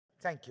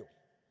Thank you.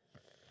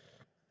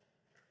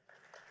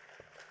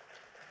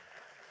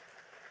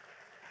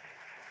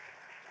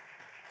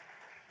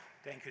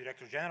 Thank you,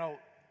 Director General.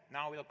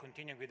 Now we'll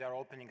continue with our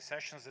opening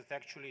sessions that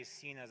actually is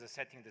seen as a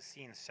setting the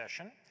scene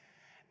session.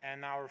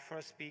 And our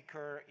first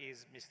speaker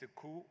is Mr.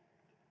 Ku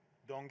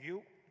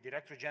Dongyu,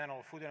 Director General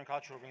of Food and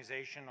Agriculture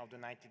Organization of the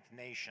United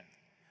Nations.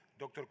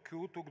 Dr.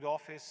 Ku took the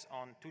office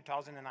on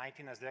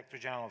 2019 as Director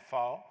General of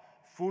FAO,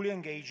 fully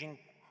engaging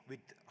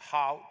with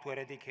how to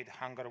eradicate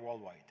hunger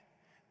worldwide.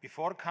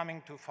 Before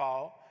coming to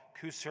FAO,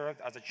 Ku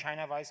served as a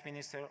China Vice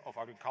Minister of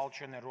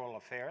Agriculture and Rural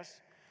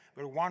Affairs,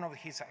 where one of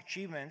his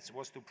achievements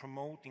was to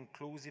promote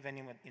inclusive and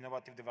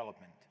innovative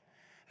development.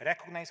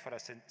 Recognized for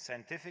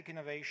scientific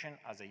innovation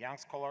as a young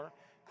scholar,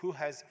 Ku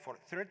has for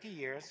 30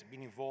 years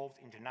been involved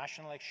in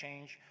international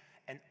exchange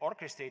and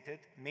orchestrated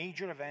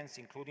major events,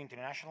 including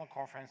International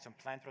Conference on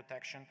Plant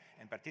Protection,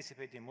 and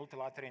participated in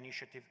multilateral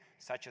initiatives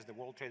such as the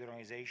World Trade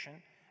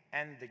Organization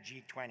and the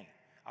G20,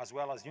 as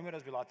well as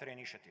numerous bilateral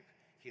initiatives.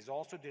 He's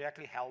also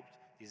directly helped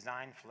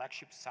design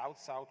flagship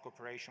South-South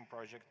cooperation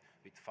project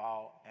with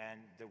FAO and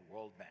the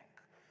World Bank.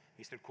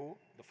 Mr. Ku,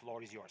 the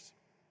floor is yours.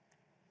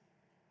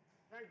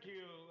 Thank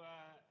you,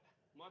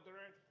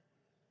 moderator.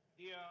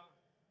 Dear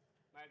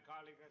my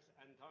colleagues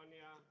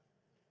Antonia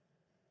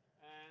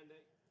and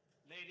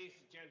ladies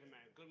and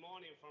gentlemen, good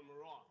morning from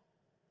Rome.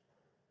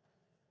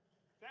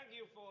 Thank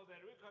you for the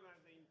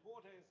recognizing the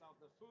importance of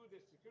the food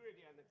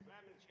security and the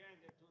climate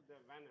change to the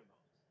vulnerable,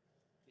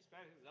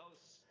 especially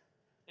those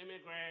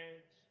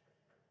immigrants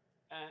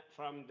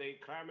from the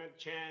climate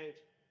change,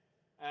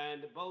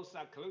 and both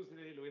are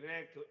closely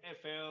related to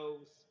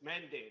FAO's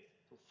mandate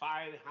to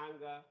fight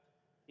hunger,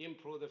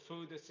 improve the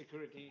food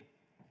security,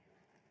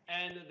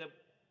 and the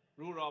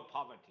rural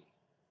poverty,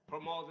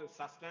 promote the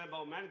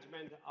sustainable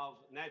management of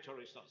natural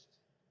resources.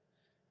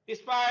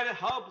 Despite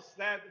hopes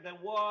that the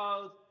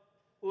world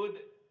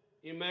would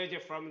emerge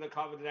from the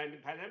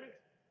COVID-19 pandemic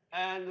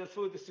and the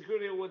food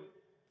security would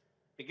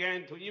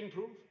begin to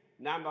improve,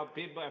 number of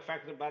people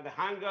affected by the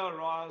hunger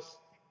rose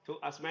to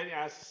as many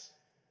as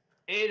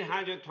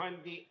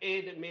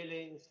 828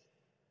 million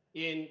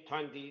in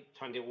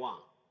 2021,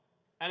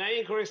 and an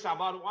increase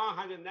about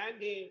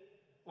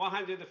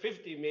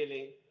 150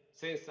 million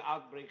since the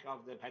outbreak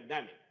of the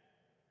pandemic.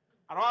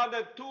 Around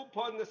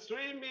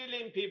 2.3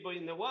 million people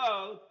in the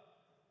world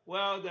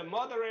were the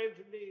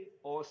moderately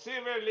or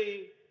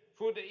severely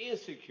food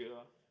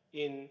insecure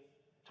in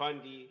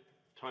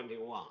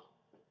 2021,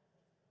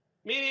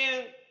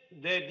 meaning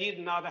they did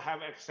not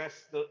have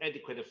access to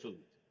adequate food.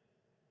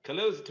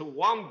 Close to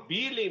 1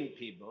 billion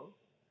people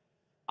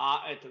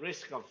are at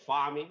risk of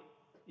famine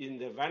in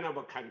the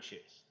vulnerable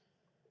countries.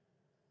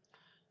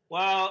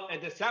 Well,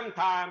 at the same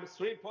time,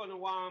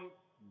 3.1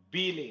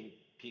 billion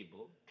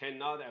people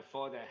cannot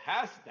afford a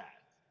health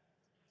debt.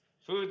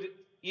 Food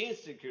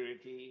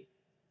insecurity,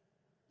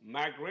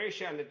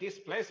 migration, and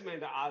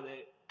displacement are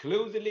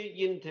closely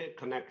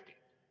interconnected.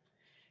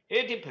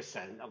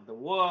 80% of the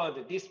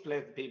world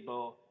displaced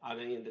people are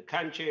in the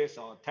countries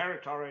or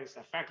territories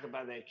affected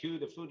by the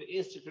acute food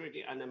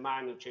insecurity and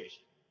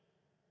malnutrition,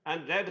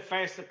 and that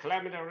face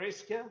climate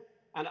risk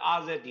and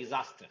other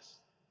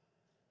disasters.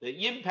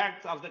 The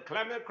impact of the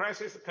climate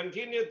crisis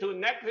continue to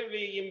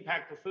negatively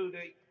impact food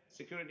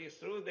security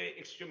through the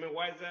extreme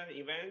weather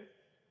event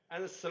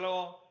and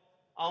slow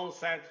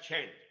onset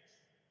changes.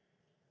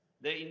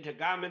 The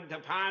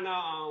Intergovernmental Panel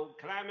on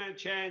Climate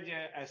Change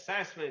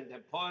Assessment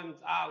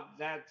points out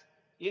that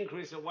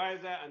increased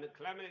weather and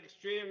climate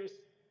extremes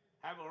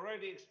have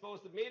already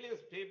exposed millions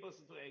of people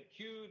to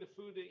acute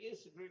food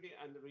insecurity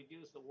and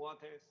reduced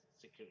water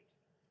security.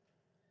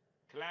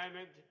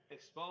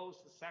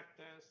 Climate-exposed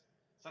sectors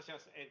such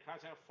as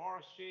agriculture,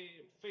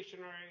 forestry,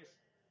 fisheries,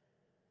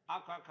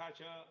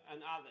 aquaculture,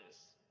 and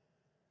others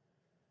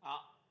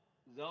are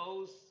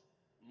those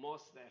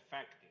most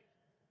affected.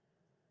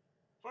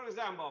 For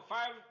example,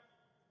 5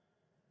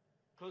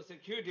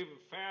 consecutive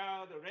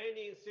failed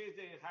rainy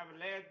seasons have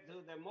led to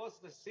the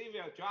most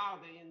severe drought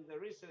in the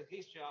recent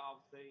history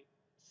of the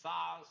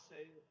south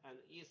and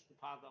east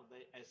part of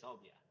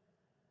Ethiopia,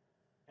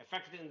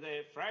 affecting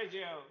the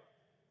fragile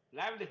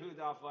livelihood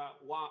of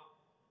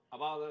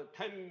about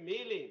 10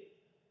 million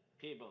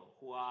people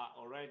who are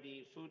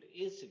already food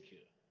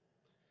insecure.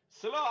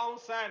 Slow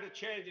onset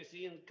changes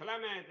in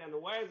climate and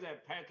weather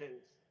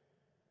patterns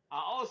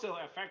are also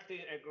affecting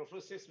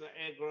agro-food system,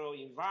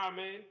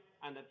 agro-environment,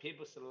 and the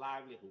people's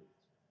livelihood.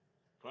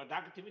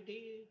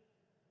 Productivity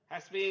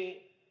has been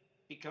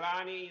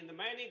declining in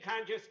many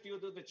countries due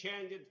to the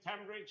change in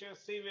temperature,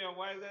 severe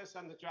weather,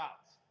 and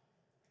droughts.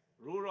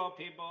 Rural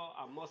people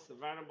are most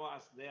vulnerable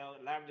as their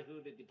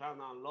livelihood depends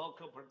on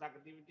local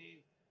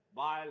productivity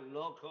by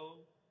local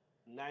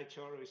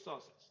natural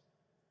resources.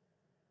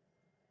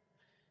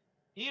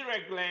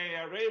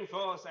 Irregular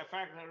rainfalls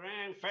affect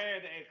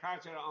rain-fed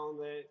agriculture on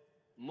the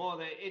more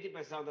than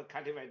 80% of the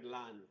cultivated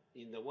land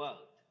in the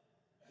world,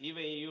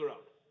 even in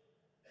Europe,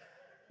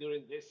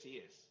 during these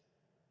years.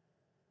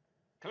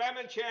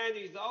 Climate change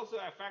is also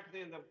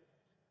affecting the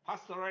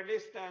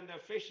pastoralist and the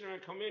fishery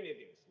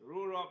communities,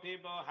 rural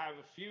people have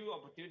few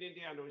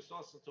opportunity and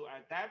resources to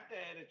adapt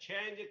and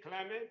change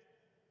climate,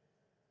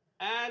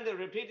 and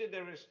repeated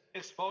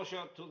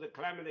exposure to the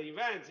climate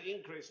events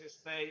increases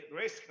the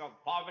risk of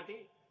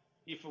poverty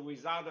if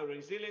without the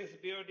resilience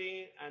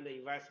building and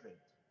investment.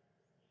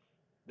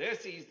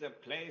 This is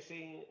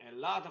placing a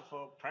lot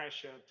of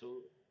pressure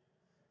to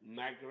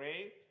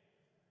migrate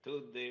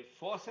to the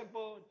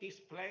forcible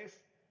displaced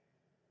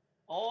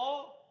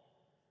or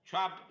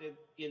trapped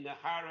in the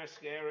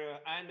high-risk area,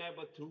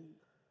 unable to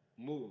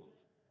move.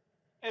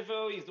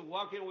 FAO is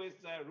working with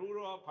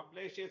rural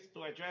populations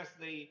to address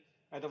the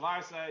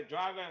advice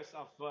drivers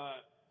of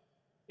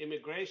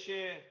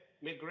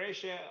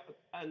migration,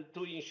 and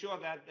to ensure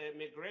that the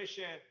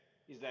migration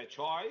is a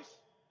choice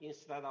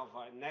instead of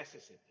a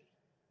necessity.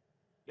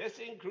 This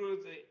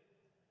includes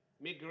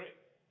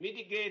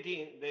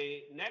mitigating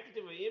the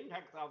negative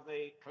impact of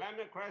the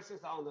climate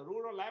crisis on the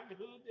rural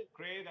livelihood,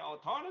 create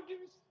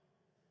alternatives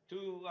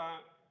to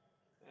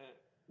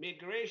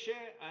migration,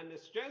 and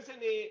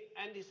strengthening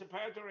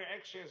anticipatory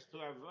actions to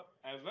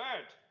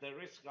avert the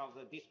risk of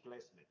the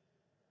displacement.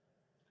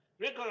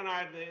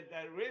 Recognize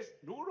that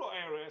rural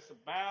areas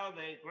bear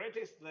the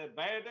greatest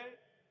burden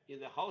in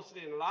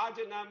hosting large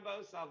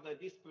numbers of the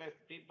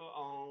displaced people.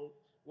 On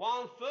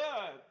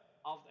 1/3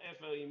 of the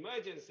FAO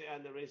emergency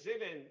and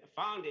resilient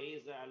funding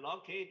is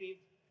allocated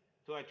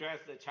to address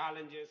the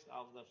challenges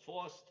of the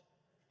forced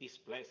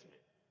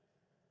displacement.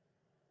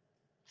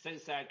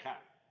 Since I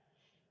came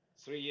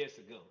 3 years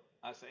ago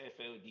as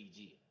FAO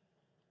DG,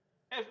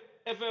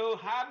 FAO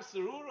helps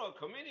rural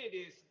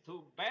communities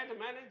to better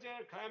manage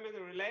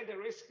climate-related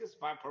risks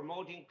by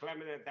promoting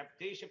climate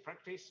adaptation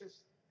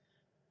practices,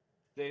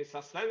 the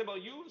sustainable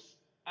use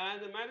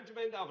and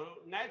management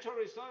of natural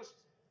resources,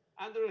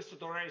 and the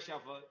restoration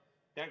of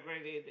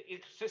degraded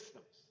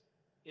ecosystems.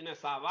 In El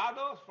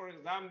Salvador, for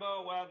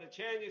example, where the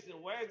changes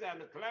in weather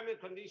and climate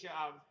conditions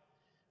are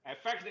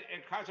affecting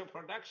agricultural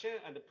production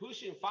and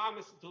pushing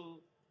farmers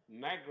to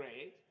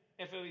migrate,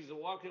 FAO is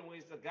working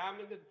with the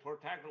government to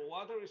protect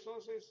water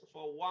resources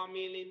for 1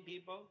 million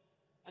people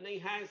and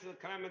enhance the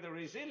climate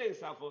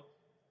resilience of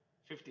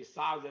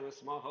 50,000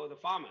 smallholder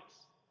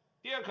farmers.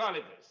 Dear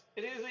colleagues,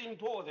 it is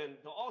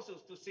important also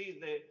to see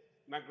the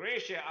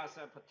migration as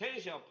a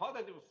potential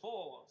positive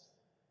force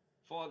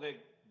for the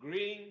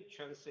green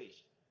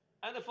transition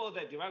and for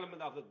the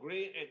development of the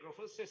green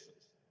agri-food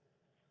systems.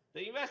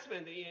 The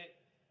investment in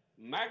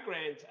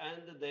migrants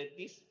and the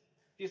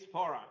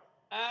diaspora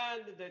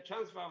and the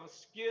transfer of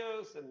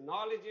skills and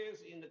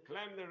knowledges in the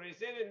climate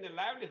resilient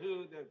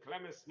livelihood and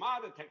climate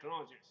smart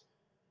technologies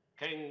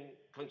can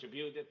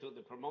contribute to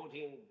the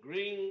promoting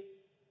green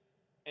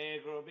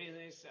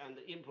agribusiness and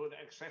improve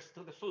access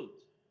to the food.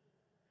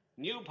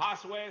 New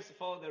pathways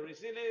for the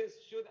resilience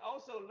should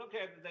also look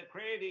at the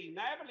creating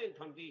enabling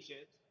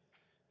conditions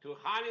to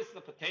harness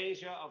the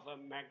potential of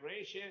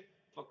migration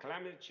for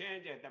climate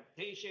change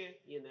adaptation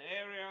in the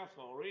area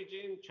for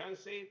origin,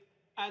 transit,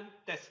 and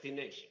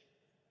destination.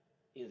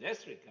 In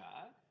this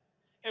regard,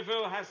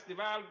 FAO has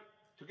developed,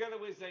 together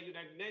with the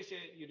United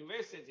Nations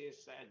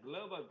universities, a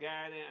global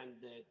guide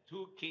and a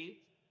toolkit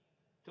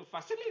to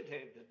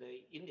facilitate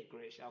the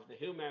integration of the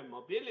human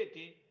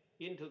mobility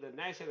into the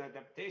national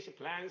adaptation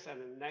plans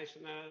and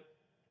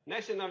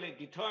nationally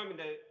determined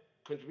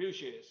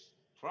contributions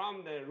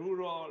from the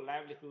rural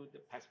livelihood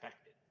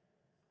perspective.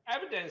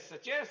 Evidence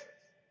suggests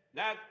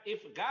that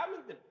if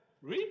government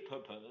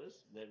repurpose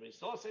the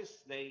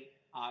resources they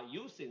are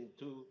using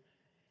to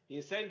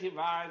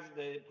incentivize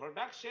the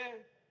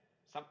production,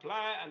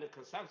 supply, and the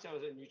consumption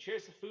of the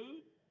nutritious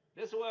food,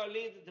 this will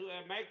lead to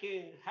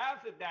making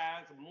healthy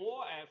diets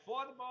more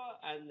affordable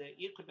and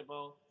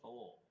equitable for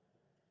all.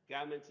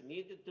 Governments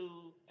need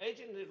to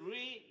urgently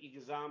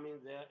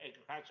re-examine their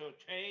agricultural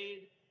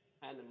trade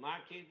and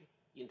market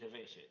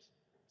interventions,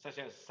 such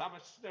as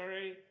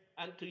subsidiary,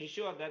 and to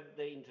ensure that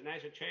the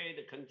international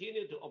trade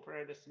continue to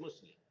operate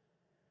smoothly.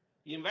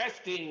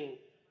 Investing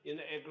in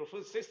the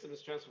agri-food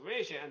systems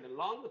transformation and the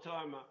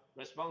long-term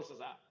responses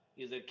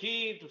is the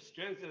key to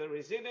strengthen the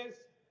resilience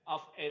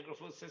of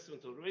agri-food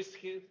systems to risks,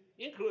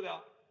 including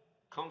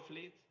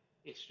conflict,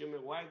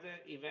 extreme weather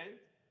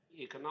events,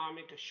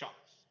 economic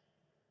shocks.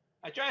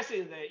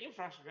 Addressing the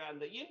infrastructure and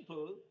the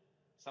input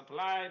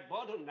supply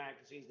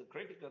bottlenecks is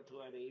critical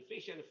to an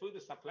efficient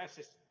food supply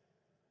system.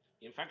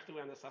 Effective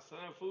and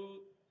sustainable food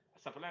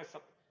supply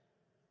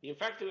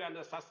effective and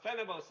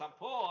sustainable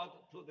support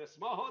to the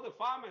smallholder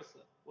farmers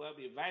will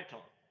be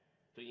vital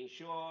to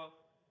ensure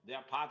they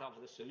are part of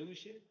the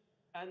solution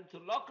and to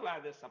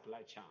localize the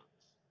supply chains.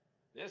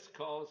 This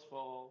calls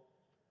for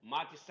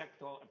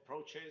multi-sector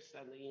approaches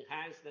and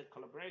enhance the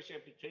collaboration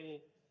between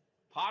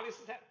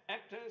policy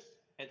actors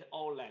at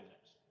all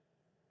levels.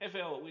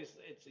 FAO, with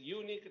its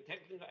unique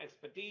technical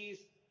expertise,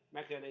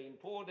 makes an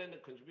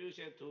important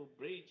contribution to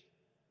bridge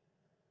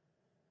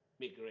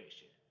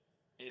migration,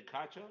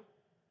 agriculture,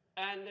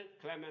 and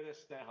climate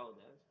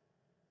stakeholders,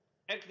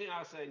 acting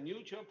as a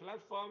neutral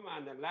platform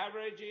and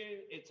leveraging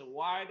its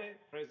wide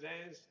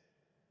presence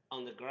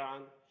on the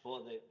ground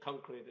for the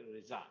concrete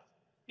results.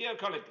 Dear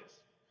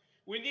colleagues,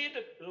 We need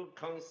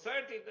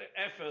concerted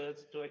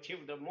efforts to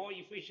achieve the more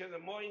efficient,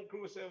 more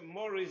inclusive,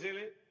 more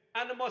resilient,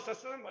 and more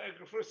sustainable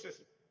agricultural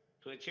system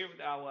to achieve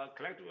our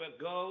collective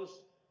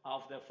goals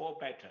of the four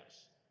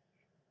betters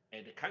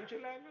at the country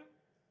level,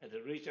 at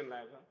the region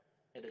level,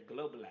 at the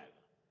global level.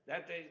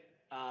 That is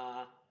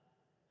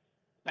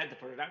better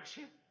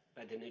production,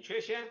 better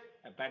nutrition,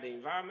 a better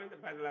environment, a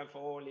better life for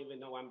all, leaving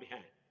no one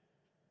behind.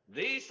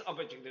 These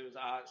objectives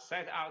are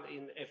set out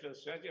in the FN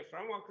Strategy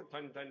Framework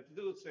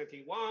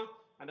 2022-31,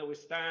 and we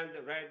stand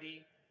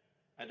ready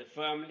and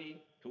firmly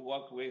to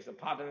work with the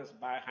partners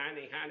by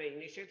hand-in-hand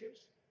initiatives.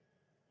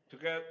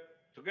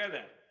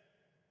 Together,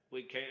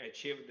 we can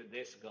achieve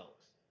these goals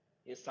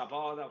in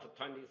support of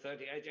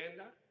 2030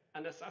 agenda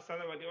and the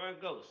sustainable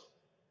development goals.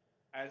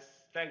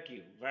 Thank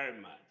you very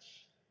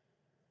much.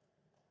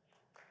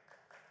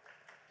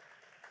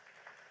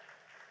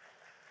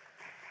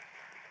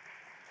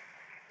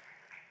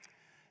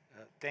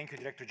 Thank you,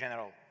 Director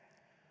General.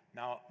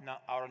 Now,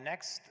 our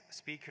next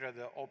speaker at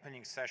the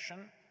opening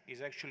session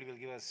will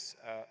give us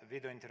a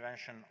video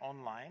intervention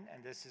online,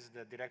 and this is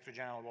the Director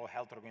General of World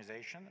Health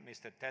Organization,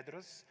 Mr.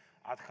 Tedros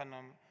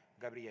Adhanom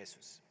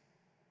Ghebreyesus.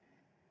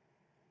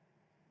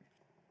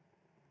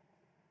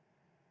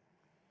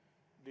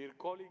 Dear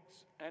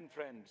colleagues and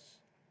friends,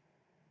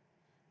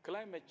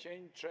 climate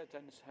change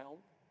threatens health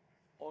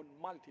on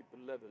multiple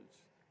levels.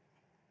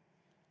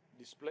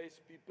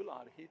 Displaced people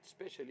are hit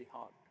especially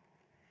hard.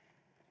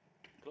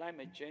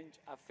 Climate change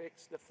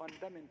affects the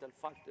fundamental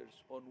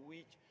factors on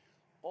which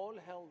all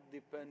health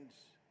depends,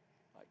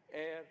 like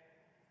air,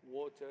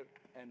 water,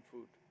 and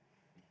food.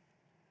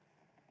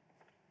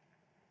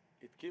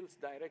 It kills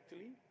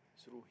directly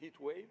through heat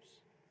waves,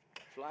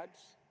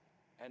 floods,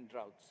 and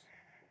droughts.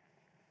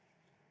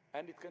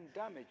 And it can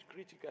damage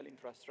critical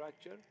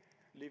infrastructure,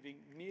 leaving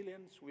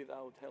millions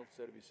without health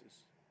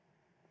services.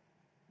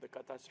 The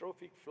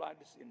catastrophic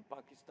floods in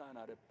Pakistan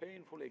are a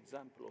painful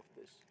example of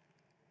this.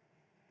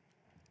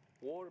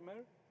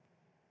 Warmer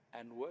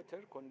and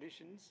wetter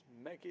conditions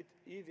make it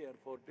easier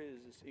for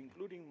diseases,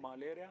 including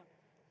malaria,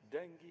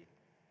 dengue,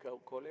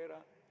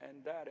 cholera,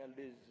 and diarrheal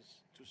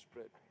diseases to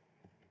spread.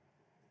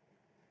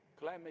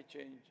 Climate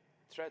change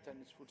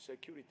threatens food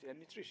security and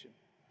nutrition.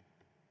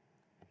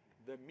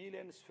 The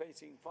millions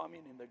facing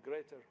famine in the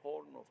greater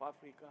Horn of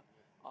Africa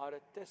are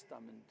a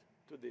testament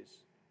to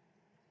this.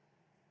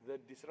 The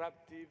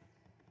disruptive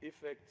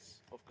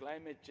effects of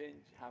climate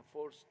change have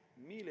forced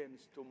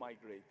millions to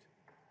migrate.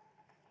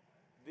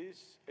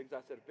 This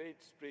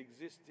exacerbates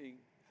pre-existing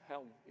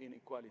health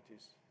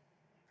inequalities.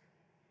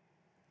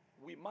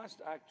 We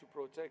must act to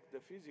protect the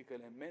physical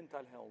and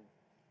mental health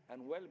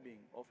and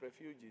well-being of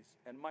refugees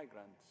and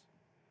migrants.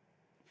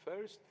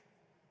 First,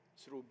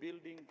 through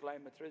building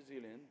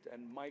climate-resilient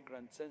and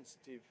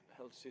migrant-sensitive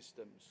health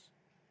systems.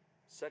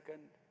 Second,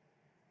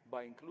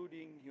 by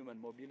including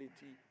human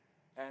mobility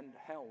and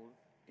health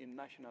in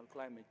national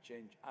climate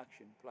change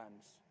action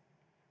plans.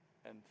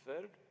 And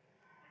third,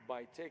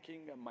 by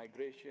taking a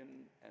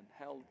migration and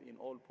health in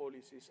all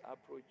policies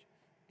approach,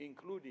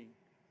 including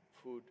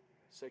food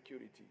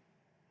security.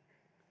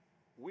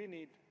 We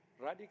need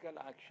radical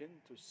action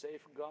to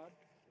safeguard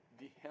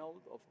the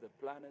health of the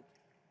planet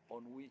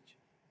on which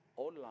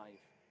all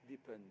life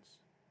depends.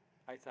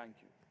 I thank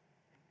you.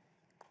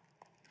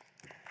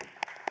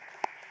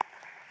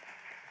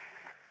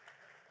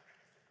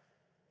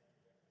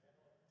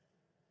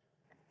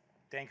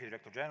 Thank you,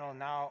 Director General.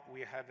 Now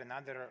we have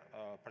another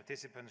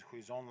participant who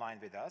is online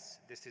with us.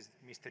 This is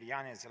Mr.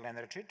 Janez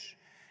Lenarčič.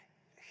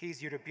 He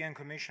is European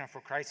Commissioner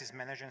for Crisis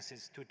Management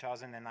since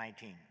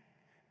 2019.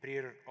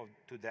 Prior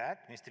to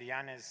that, Mr.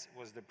 Janez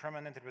was the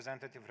permanent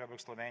representative of Republic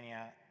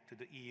Slovenia to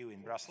the EU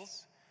in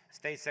Brussels,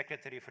 State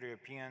Secretary for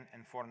European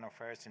and Foreign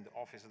Affairs in the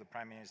Office of the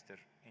Prime Minister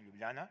in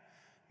Ljubljana.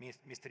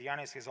 Mr.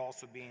 Janez has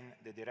also been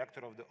the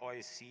Director of the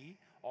OSCE,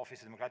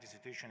 Office of Democratic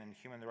Institutions and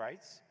Human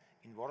Rights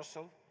in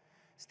Warsaw,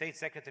 State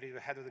Secretary, the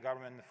Head of the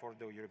Government for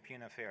the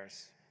European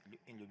Affairs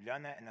in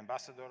Ljubljana, and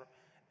Ambassador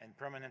and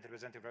Permanent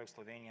Representative of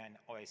Slovenia and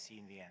OSCE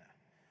in Vienna.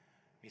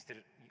 Mr.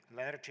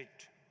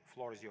 Lenarčič,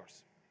 floor is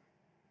yours.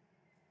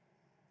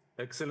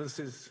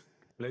 Excellencies,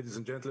 ladies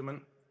and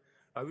gentlemen,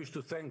 I wish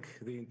to thank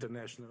the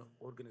International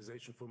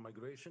Organization for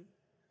Migration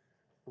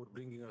for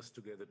bringing us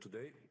together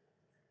today.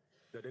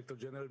 Director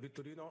General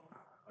Vitorino,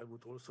 I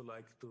would also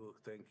like to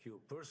thank you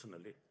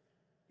personally.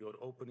 Your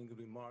opening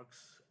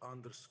remarks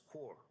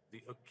underscore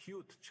the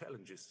acute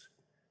challenges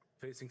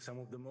facing some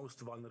of the most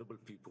vulnerable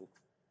people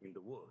in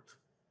the world.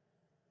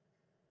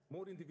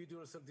 More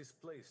individuals are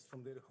displaced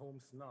from their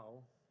homes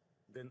now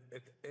than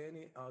at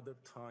any other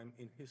time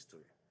in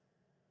history.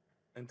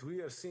 And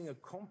we are seeing a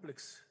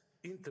complex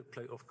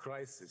interplay of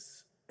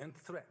crises and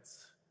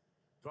threats,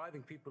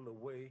 driving people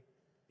away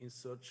in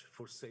search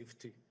for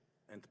safety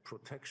and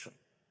protection.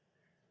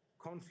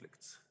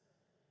 Conflicts,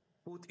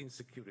 food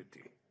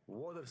insecurity,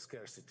 water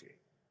scarcity,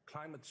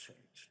 climate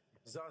change,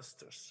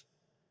 disasters,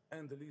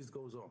 and the list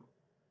goes on.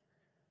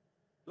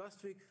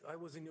 Last week, I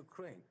was in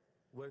Ukraine,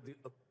 where the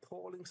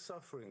appalling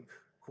suffering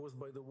caused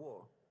by the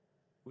war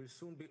will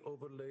soon be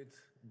overlaid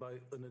by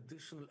an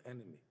additional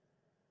enemy,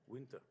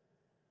 winter.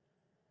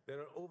 There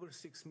are over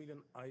 6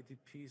 million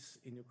IDPs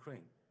in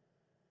Ukraine.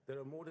 There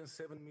are more than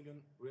 7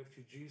 million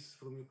refugees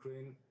from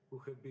Ukraine who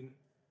have been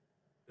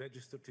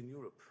registered in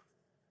Europe.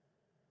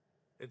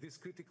 At this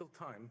critical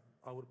time,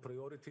 our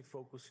priority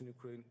focus in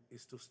Ukraine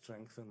is to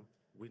strengthen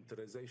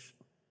winterization.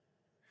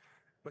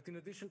 But in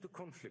addition to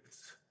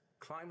conflicts,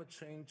 climate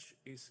change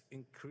is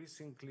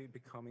increasingly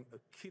becoming a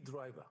key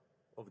driver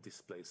of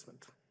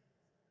displacement.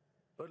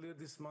 Earlier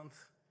this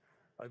month,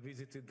 I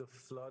visited the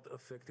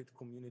flood-affected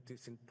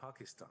communities in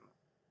Pakistan.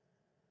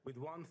 With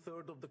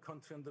 1/3 of the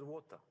country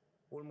underwater,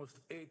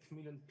 almost 8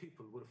 million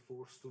people were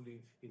forced to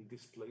live in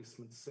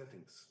displacement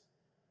settings.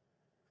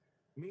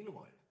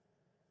 Meanwhile,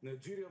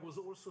 Nigeria was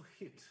also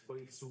hit by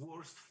its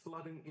worst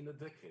flooding in a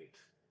decade,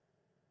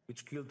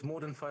 which killed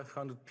more than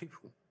 500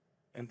 people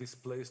and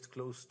displaced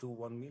close to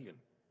 1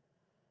 million.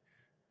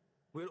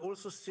 We're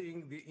also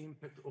seeing the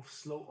impact of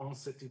slow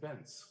onset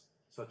events,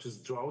 such as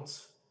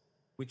droughts,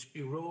 which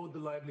erode the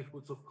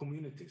livelihoods of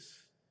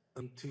communities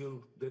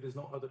until there is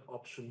no other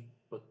option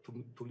but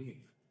to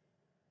leave.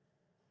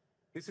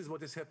 This is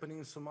what is happening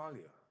in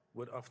Somalia,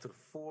 where after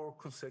 4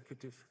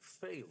 consecutive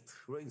failed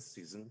rain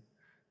seasons,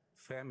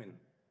 famine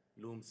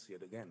looms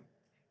yet again.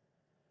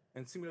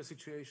 And similar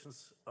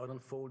situations are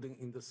unfolding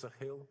in the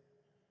Sahel,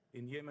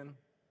 in Yemen,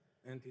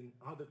 and in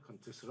other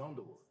countries around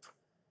the world.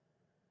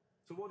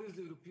 So what is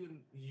the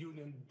European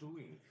Union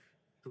doing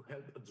to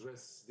help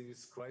address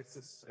these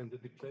crises and the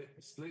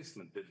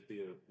displacement that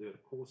they're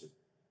causing?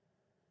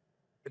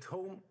 At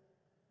home,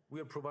 we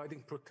are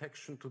providing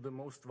protection to the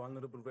most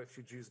vulnerable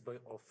refugees by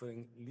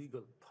offering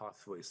legal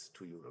pathways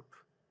to Europe.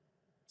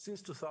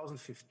 Since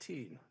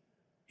 2015,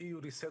 EU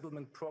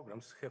resettlement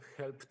programs have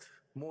helped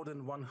more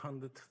than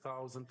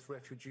 100,000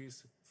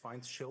 refugees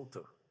find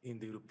shelter in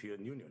the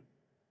European Union.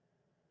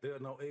 They are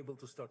now able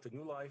to start a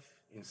new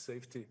life in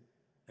safety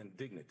and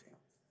dignity.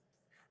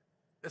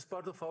 As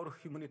part of our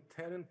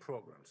humanitarian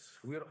programs,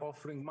 we are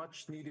offering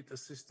much-needed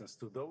assistance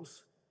to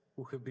those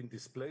who have been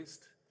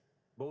displaced,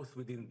 both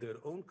within their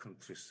own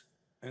countries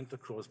and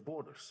across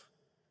borders.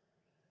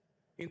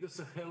 In the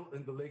Sahel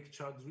and the Lake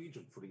Chad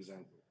region, for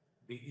example,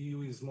 the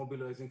EU is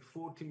mobilizing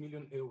 40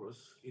 million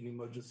euros in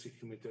emergency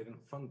humanitarian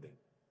funding.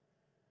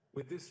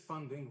 With this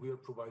funding, we are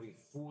providing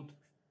food,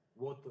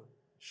 water,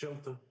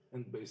 shelter,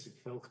 and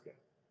basic healthcare.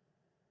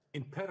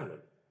 In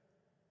parallel,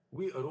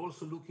 we are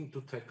also looking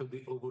to tackle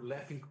the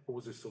overlapping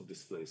causes of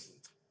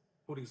displacement.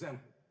 For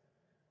example,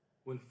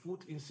 when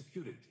food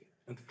insecurity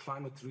and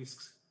climate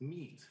risks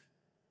meet,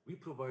 we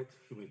provide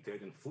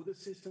humanitarian food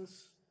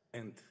assistance,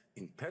 and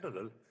in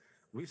parallel,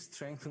 we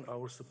strengthen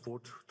our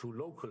support to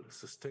local,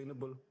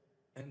 sustainable,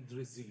 and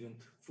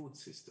resilient food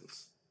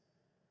systems.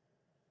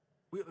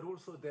 We are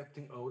also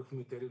adapting our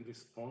humanitarian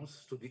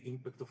response to the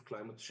impact of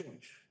climate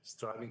change,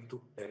 striving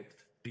to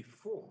act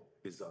before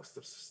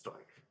disasters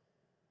strike.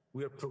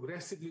 We are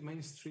progressively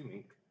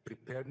mainstreaming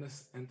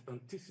preparedness and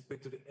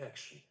anticipatory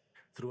action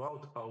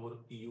throughout our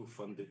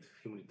EU-funded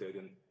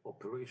humanitarian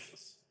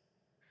operations.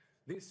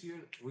 This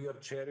year, we are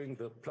chairing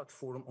the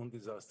Platform on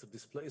Disaster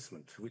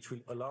Displacement, which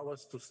will allow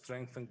us to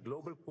strengthen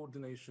global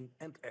coordination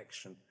and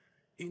action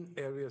in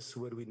areas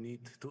where we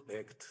need to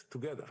act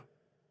together.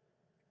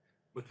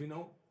 But we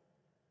know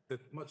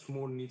that much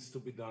more needs to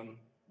be done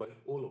by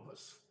all of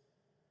us.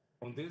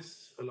 On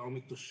this, allow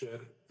me to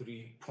share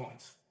 3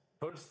 points.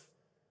 First,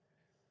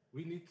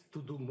 we need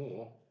to do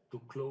more to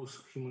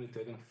close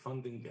humanitarian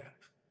funding gap.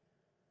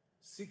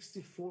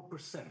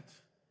 64%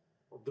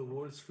 of the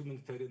world's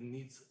humanitarian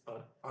needs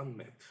are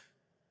unmet.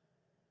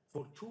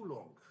 For too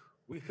long,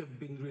 we have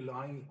been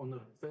relying on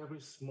a very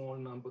small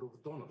number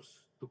of donors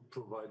to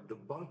provide the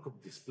bulk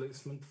of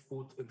displacement,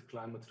 food, and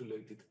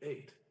climate-related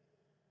aid.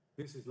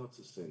 This is not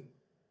sustainable.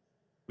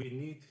 We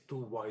need to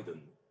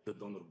widen the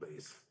donor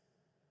base.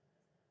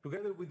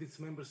 Together with its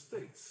member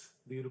states,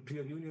 the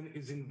European Union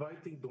is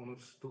inviting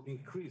donors to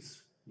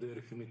increase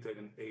their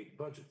humanitarian aid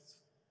budgets.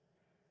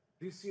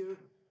 This year,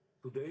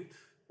 to date,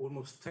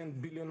 almost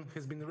 10 billion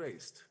has been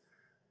raised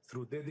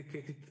through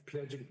dedicated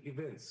pledging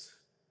events,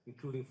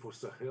 including for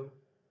Sahel,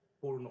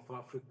 Horn of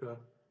Africa,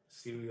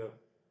 Syria,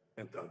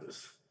 and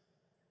others.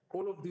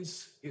 All of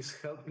this is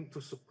helping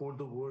to support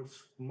the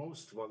world's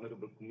most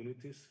vulnerable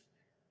communities,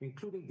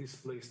 including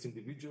displaced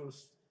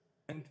individuals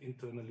and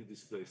internally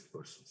displaced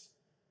persons.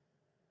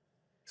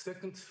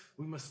 Second,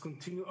 we must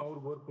continue our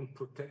work on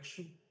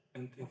protection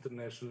and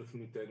international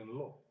humanitarian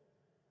law.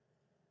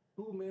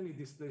 Too many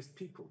displaced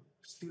people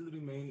still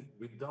remain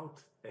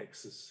without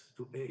access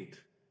to aid.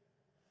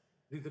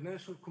 The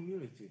international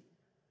community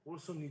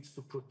also needs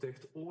to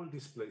protect all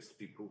displaced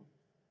people,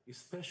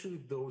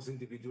 especially those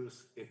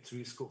individuals at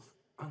risk of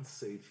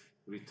unsafe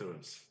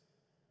returns.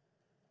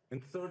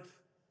 And third,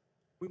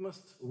 we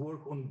must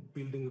work on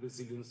building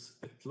resilience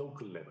at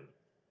local level.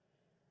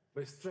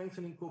 By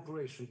strengthening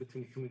cooperation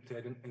between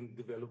humanitarian and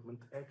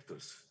development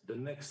actors, the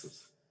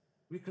nexus,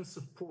 we can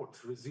support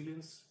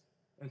resilience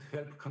and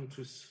help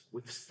countries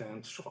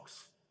withstand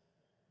shocks,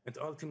 and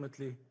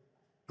ultimately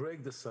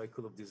break the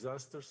cycle of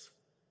disasters,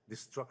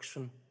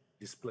 destruction,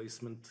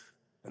 displacement,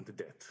 and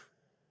death.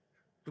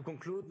 To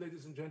conclude,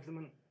 ladies and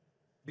gentlemen,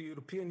 the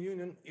European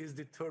Union is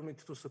determined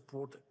to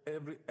support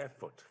every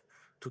effort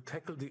to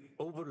tackle the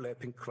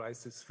overlapping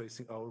crises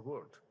facing our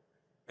world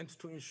and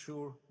to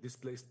ensure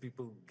displaced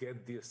people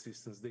get the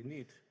assistance they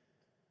need,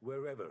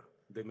 wherever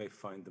they may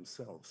find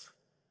themselves.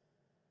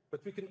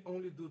 But we can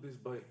only do this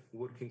by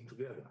working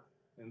together.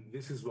 And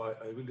this is why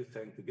I really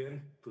thank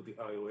again to the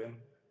IOM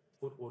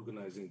for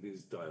organizing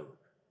this dialogue.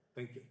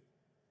 Thank you.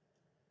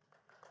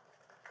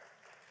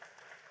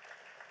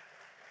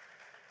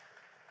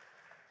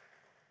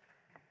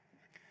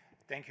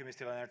 Thank you,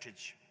 Mr.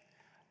 Lenarčić.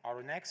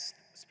 Our next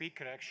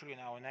speaker, actually, in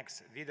our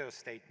next video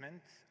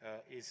statement,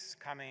 is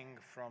coming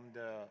from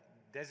the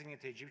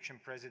designated Egyptian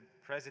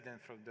president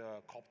from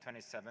the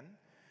COP27,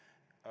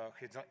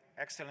 His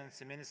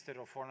Excellency Minister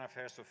of Foreign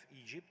Affairs of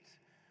Egypt,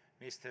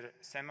 Mr.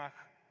 Semah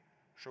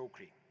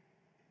Shoukry.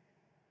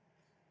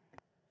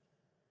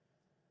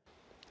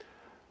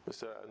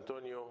 Mr.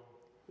 Antonio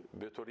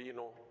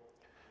Vitorino,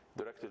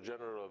 Director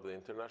General of the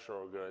International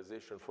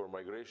Organization for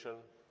Migration,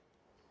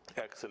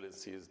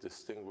 Excellencies,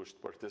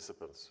 distinguished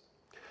participants.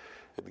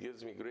 It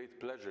gives me great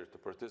pleasure to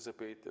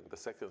participate in the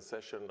second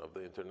session of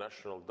the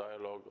International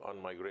Dialogue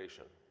on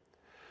Migration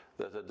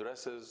that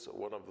addresses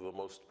one of the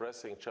most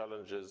pressing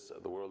challenges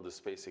the world is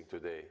facing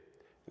today,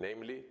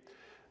 namely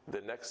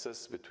the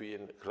nexus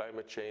between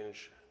climate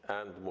change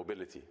and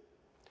mobility.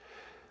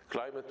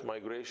 Climate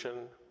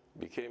migration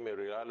became a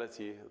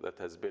reality that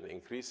has been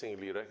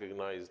increasingly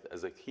recognized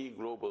as a key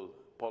global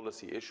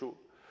policy issue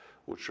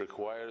which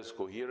requires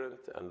coherent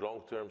and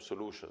long-term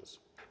solutions.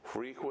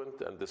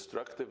 Frequent and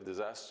destructive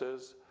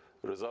disasters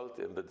result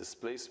in the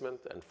displacement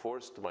and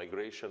forced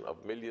migration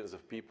of millions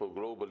of people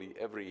globally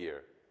every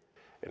year.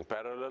 In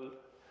parallel,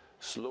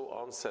 slow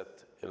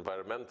onset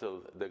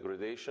environmental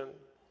degradation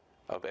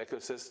of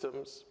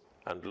ecosystems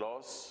and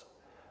loss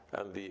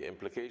and the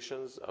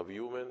implications of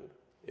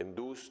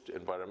human-induced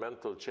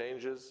environmental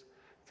changes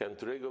can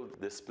trigger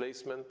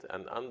displacement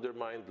and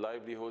undermine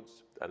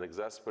livelihoods and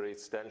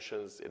exacerbate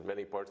tensions in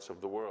many parts of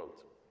the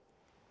world.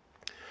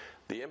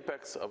 The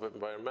impacts of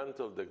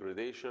environmental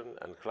degradation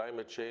and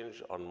climate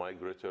change on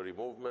migratory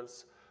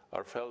movements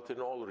are felt in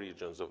all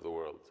regions of the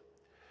world.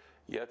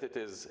 Yet it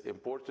is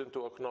important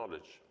to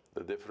acknowledge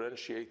the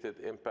differentiated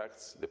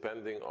impacts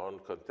depending on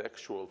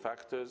contextual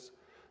factors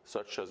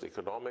such as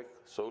economic,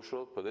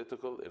 social,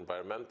 political,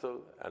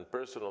 environmental, and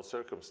personal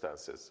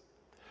circumstances.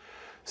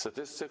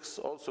 Statistics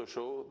also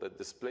show that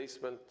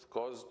displacement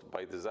caused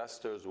by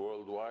disasters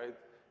worldwide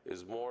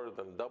is more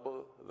than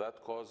double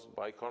that caused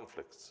by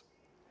conflicts.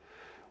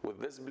 With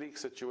this bleak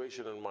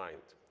situation in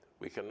mind,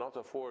 we cannot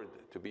afford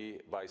to be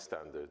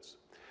bystanders.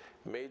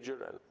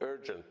 Major and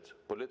urgent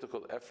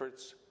political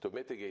efforts to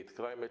mitigate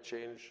climate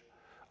change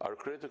are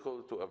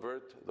critical to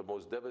avert the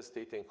most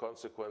devastating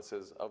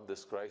consequences of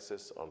this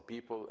crisis on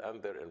people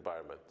and their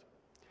environment.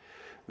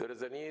 There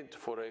is a need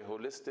for a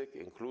holistic,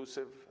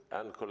 inclusive,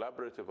 and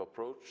collaborative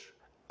approach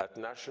at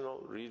national,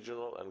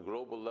 regional, and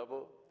global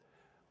level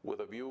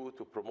with a view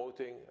to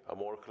promoting a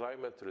more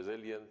climate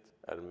resilient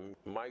and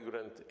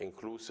migrant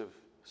inclusive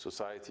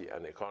society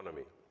and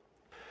economy.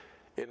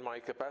 In my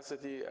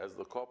capacity as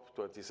the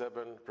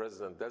COP27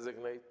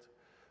 President-designate,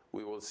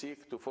 we will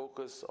seek to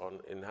focus on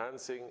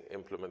enhancing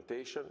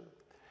implementation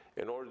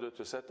in order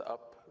to set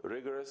up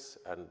rigorous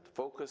and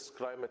focused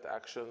climate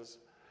actions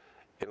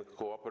in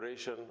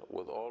cooperation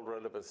with all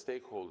relevant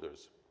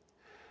stakeholders.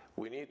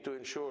 We need to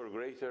ensure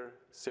greater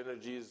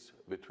synergies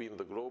between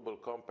the Global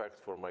Compact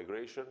for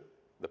Migration,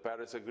 the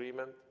Paris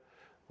Agreement,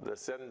 the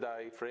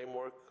Sendai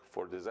Framework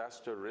for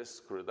Disaster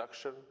Risk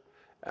Reduction,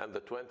 and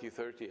the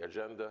 2030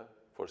 Agenda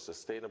for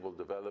Sustainable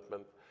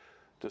Development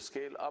to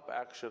scale up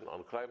action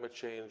on climate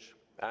change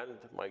and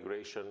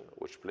migration,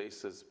 which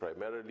places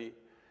primarily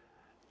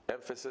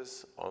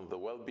emphasis on the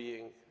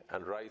well-being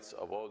and rights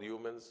of all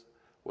humans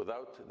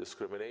without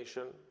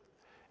discrimination,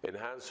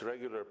 enhance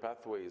regular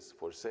pathways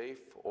for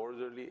safe,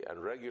 orderly,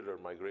 and regular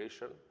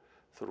migration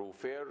through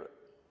fair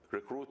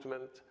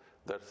recruitment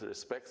that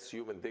respects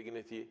human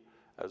dignity,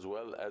 as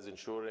well as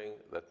ensuring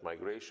that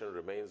migration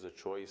remains a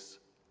choice,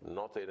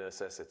 not a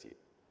necessity.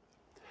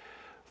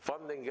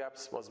 Funding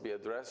gaps must be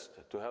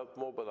addressed to help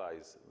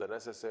mobilize the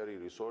necessary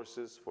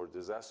resources for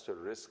disaster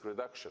risk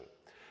reduction,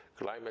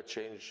 climate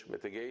change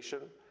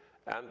mitigation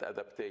and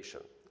adaptation,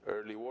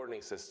 early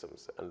warning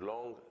systems, and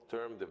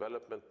long-term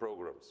development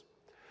programs.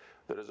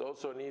 There is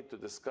also a need to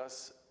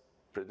discuss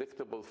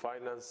predictable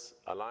finance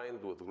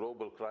aligned with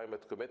global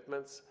climate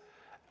commitments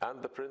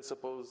and the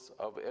principles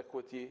of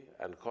equity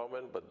and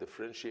common but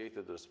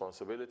differentiated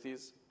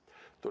responsibilities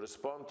to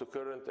respond to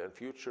current and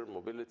future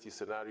mobility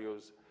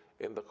scenarios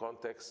in the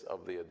context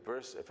of the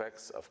adverse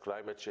effects of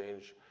climate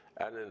change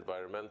and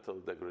environmental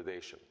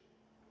degradation.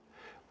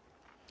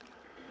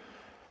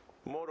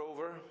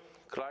 Moreover,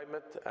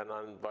 climate and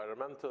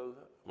environmental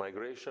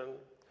migration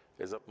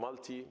is a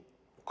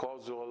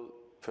multi-causal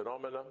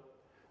phenomenon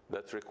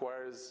that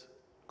requires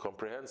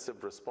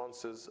comprehensive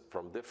responses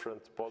from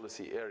different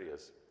policy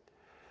areas.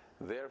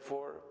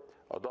 Therefore,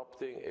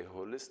 adopting a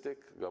holistic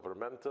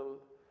governmental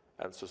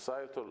and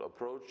societal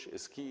approach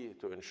is key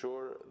to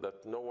ensure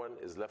that no one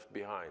is left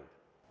behind.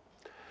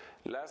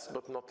 Last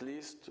but not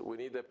least, we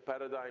need a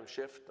paradigm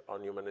shift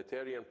on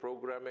humanitarian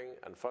programming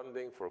and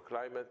funding for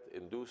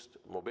climate-induced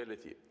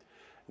mobility,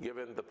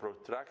 given the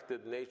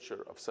protracted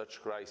nature of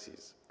such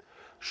crises.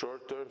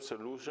 Short-term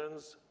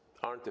solutions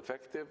aren't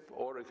effective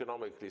or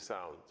economically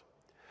sound.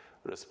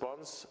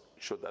 Response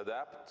should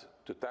adapt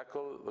to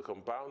tackle the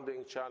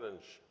compounding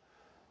challenge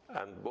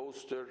and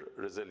bolster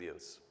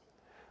resilience.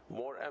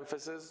 More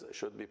emphasis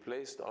should be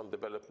placed on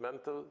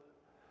developmental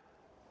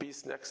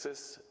peace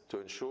nexus to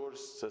ensure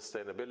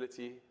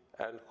sustainability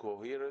and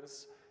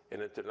coherence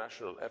in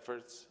international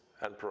efforts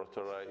and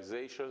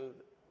prioritization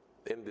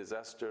in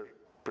disaster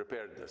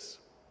preparedness.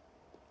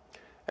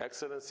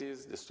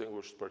 Excellencies,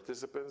 distinguished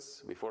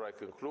participants, before I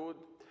conclude,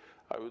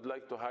 I would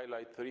like to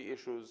highlight 3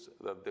 issues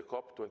that the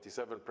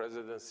COP27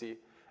 presidency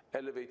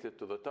elevated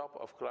to the top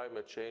of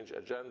climate change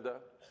agenda,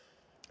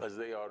 as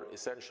they are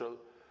essential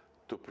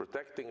to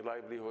protecting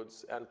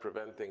livelihoods and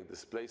preventing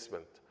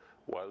displacement,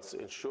 whilst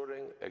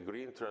ensuring a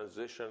green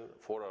transition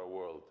for our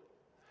world.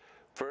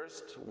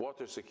 First,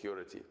 water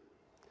security.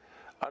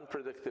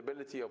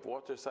 Unpredictability of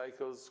water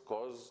cycles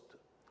caused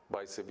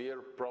by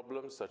severe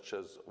problems such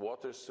as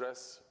water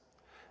stress,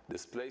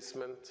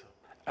 displacement,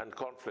 and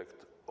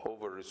conflict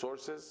over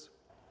resources,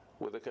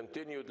 with a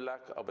continued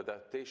lack of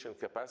adaptation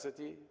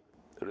capacity,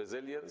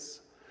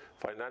 resilience,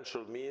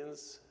 financial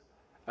means,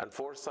 and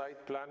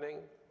foresight planning,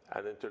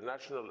 and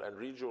international and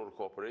regional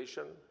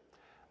cooperation,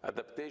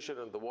 adaptation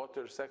in the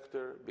water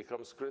sector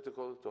becomes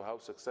critical to how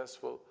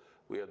successful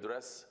we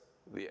address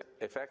the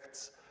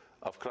effects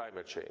of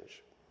climate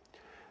change.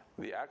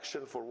 The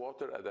Action for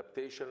Water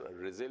Adaptation and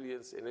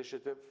Resilience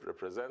Initiative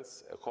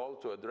represents a call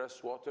to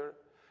address water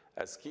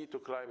as key to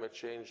climate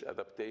change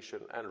adaptation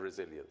and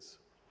resilience.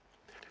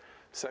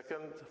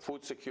 Second,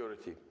 food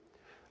security.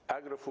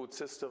 Agri-food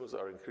systems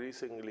are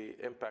increasingly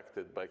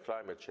impacted by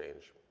climate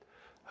change.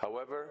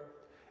 However,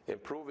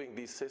 improving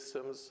these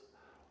systems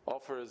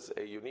offers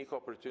a unique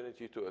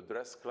opportunity to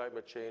address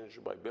climate change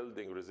by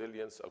building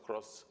resilience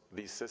across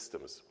these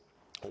systems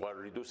while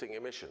reducing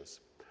emissions.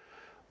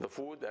 The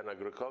Food and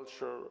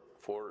Agriculture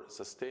for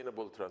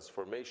Sustainable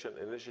Transformation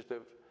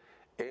Initiative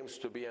aims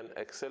to be an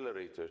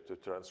accelerator to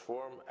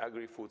transform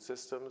agri-food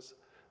systems,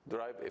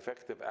 drive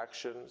effective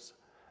actions,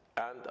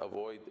 and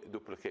avoid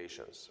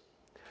duplications.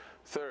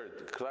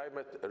 Third,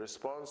 Climate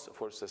Response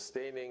for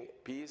Sustaining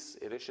Peace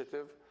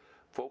Initiative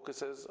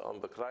focuses on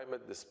the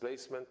climate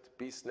displacement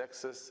peace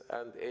nexus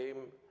and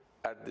aim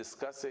at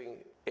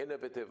discussing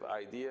innovative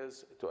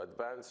ideas to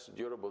advance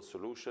durable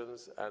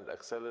solutions and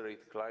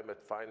accelerate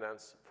climate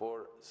finance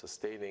for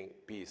sustaining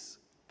peace.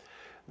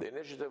 The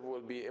initiative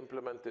will be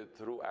implemented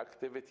through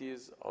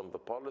activities on the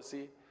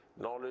policy,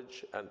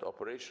 knowledge, and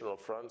operational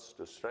fronts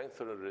to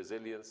strengthen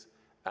resilience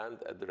and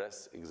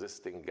address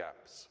existing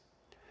gaps.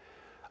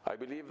 I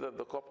believe that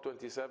the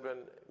COP27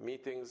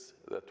 meetings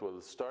that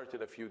will start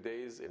in a few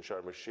days in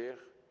Sharm el-Sheikh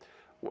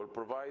will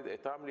provide a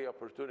timely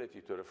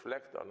opportunity to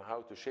reflect on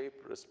how to shape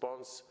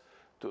response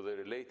to the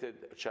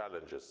related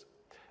challenges,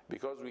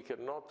 because we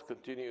cannot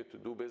continue to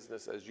do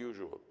business as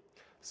usual,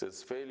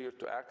 since failure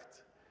to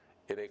act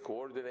in a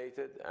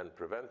coordinated and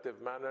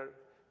preventive manner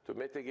to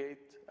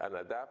mitigate and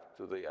adapt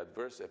to the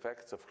adverse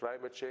effects of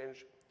climate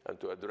change and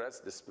to address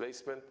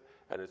displacement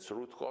and its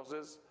root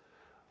causes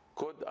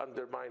could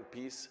undermine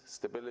peace,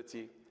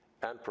 stability,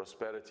 and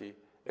prosperity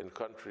in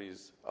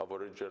countries of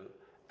origin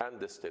and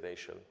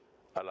destination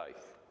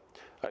alike.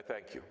 I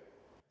thank you.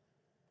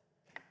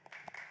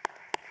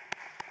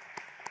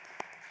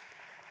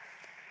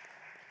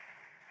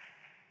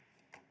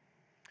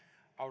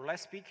 Our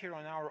last speaker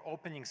on our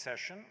opening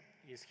session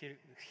is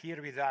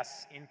here with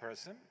us in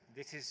person.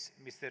 This is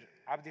Mr.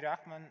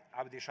 Abdirahman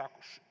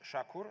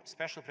Abdishakur,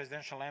 Special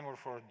Presidential Envoy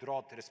for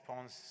Drought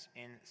Response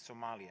in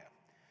Somalia.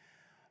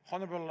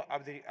 Honorable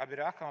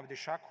Abdirahman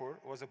Abdishakur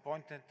was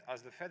appointed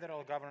as the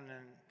federal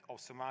government of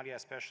Somalia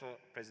Special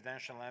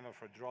Presidential Envoy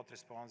for Drought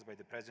Response by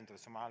the President of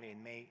Somalia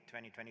in May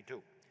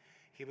 2022.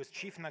 He was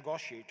chief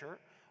negotiator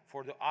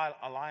for the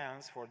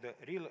Alliance for the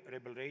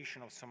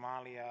Liberation of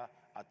Somalia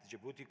at the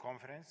Djibouti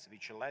Conference,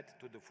 which led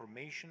to the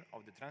formation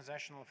of the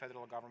Transitional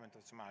Federal Government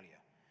of Somalia.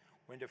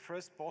 When the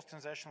first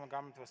post-transitional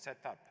government was set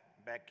up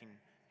back in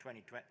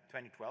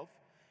 2012,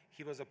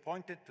 he was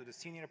appointed to the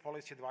senior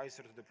policy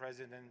advisor to the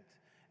President,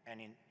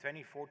 and in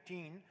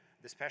 2014,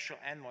 the special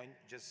envoy,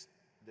 just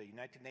the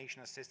United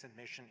Nations Assistance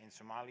Mission in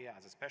Somalia,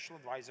 as a special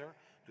advisor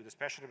to the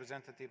special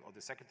representative of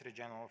the Secretary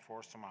General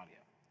for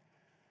Somalia.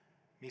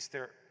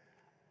 Mr.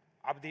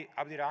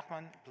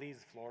 Abdirahman, please,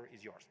 the floor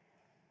is yours.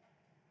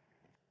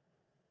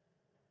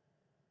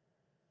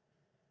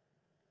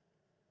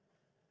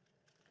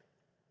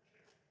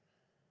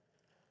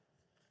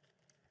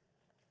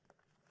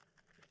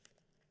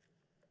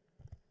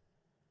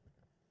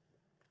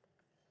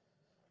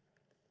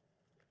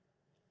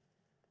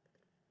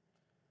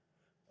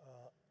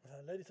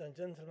 Ladies and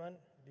gentlemen,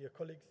 dear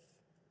colleagues,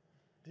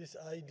 this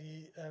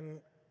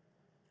IDM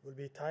will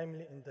be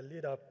timely in the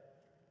lead-up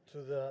to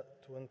the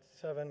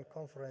 27th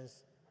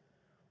Conference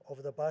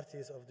of the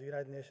parties of the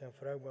United Nations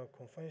Framework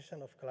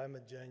Convention of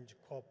Climate Change,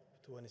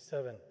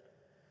 COP27,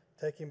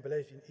 taking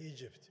place in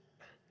Egypt,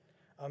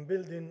 and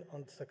building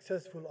on the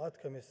successful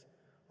outcomes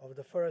of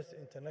the first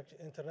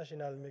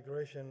International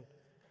Migration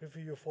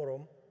Review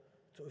Forum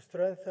to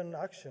strengthen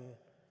action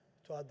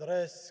to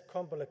address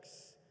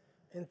complex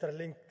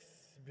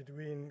interlinks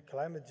between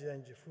climate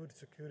change, food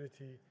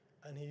security,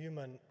 and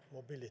human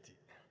mobility.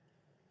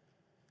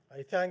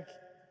 I thank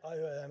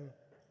IOM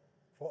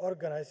for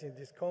organizing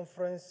this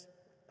conference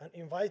and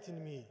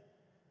inviting me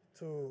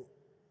to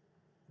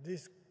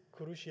this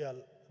crucial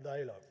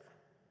dialogue.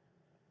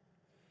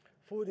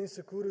 Food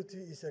insecurity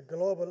is a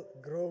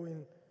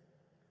growing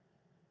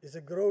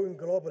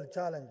global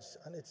challenge,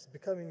 and it's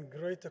becoming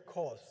greater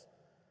cause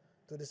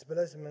to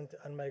displacement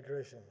and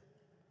migration.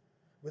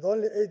 With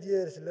only 8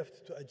 years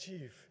left to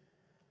achieve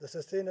the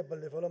Sustainable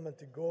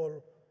Development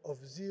Goal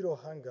of zero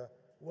hunger,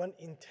 1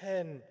 in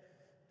 10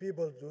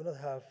 people do not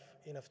have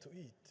enough to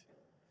eat.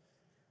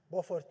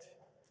 Poverty,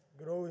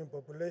 growing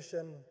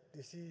population,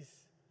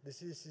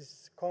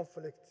 diseases,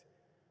 conflict,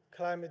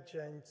 climate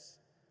change,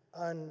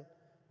 and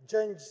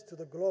change to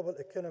the global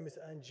economies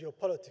and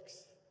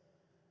geopolitics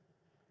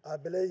are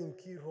playing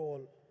a key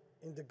role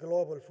in the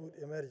global food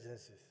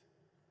emergencies.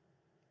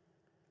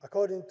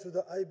 According to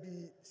the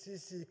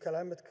IPCC,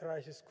 climate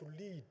crisis could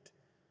lead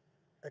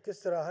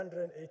extra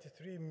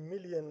 183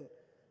 million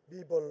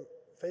people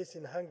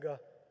facing hunger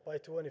by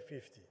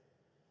 2050.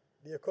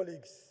 Dear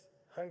colleagues,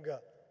 hunger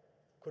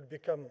could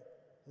become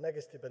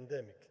next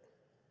pandemic.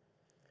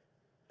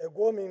 A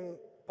warming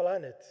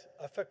planet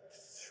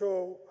effects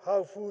show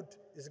how food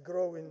is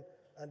growing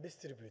and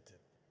distributed.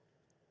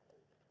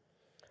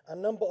 A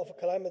number of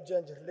climate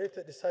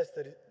change-related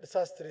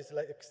disasters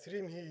like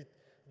extreme heat,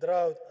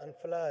 drought, and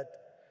flood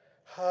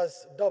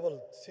has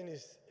doubled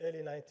since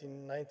early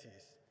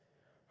 1990s.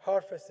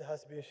 Harvest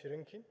has been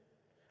shrinking,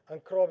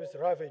 and crops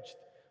ravaged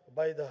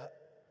by the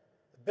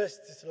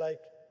pests like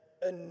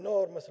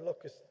enormous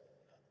locusts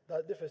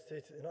that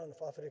devastate the Horn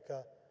of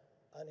Africa,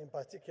 and in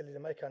particular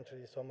my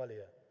country,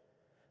 Somalia.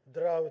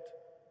 Drought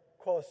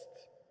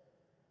caused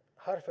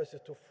harvest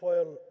to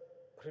fail,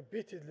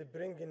 repeatedly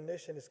bringing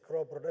nation's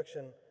crop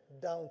production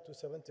down to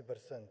 70%,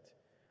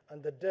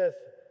 and the death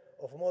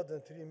of more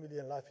than 3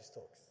 million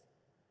livestock.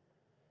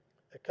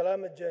 A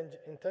climate change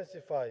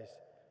intensifies,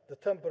 the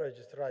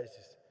temperatures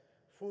rises.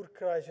 Food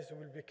crisis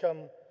will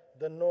become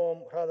the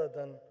norm rather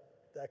than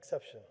the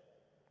exception.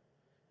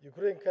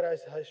 Ukraine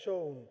crisis has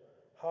shown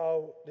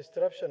how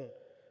disruption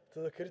to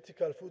the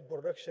critical food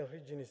production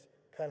regions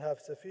can have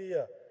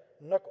severe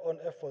knock-on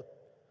effect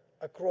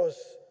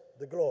across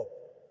the globe,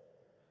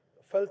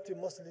 felt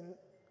mostly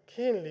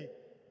keenly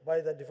by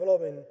the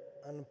developing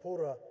and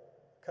poorer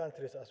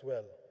countries as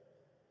well.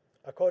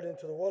 According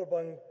to the World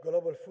Bank,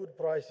 global food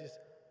prices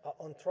are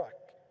on track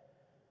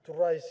to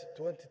rise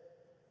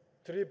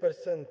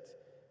 23%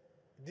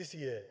 this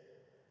year,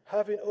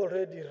 having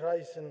already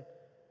risen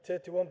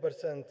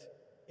 31%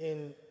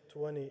 in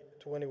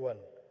 2021.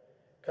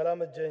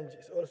 Climate change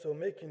is also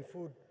making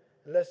food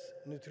less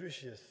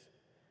nutritious.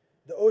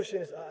 The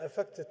oceans are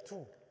affected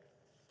too.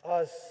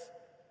 As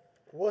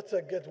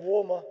water gets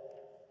warmer,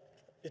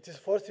 it is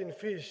forcing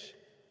fish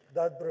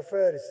that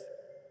prefers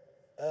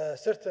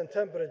certain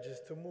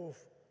temperatures to move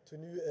to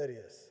new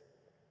areas.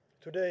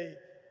 Today,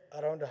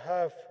 around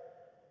half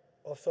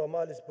of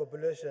Somalia's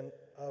population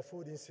are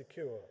food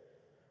insecure.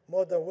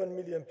 More than 1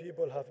 million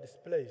people have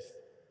displaced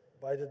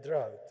by the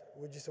drought,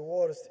 which is the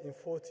worst in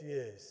 40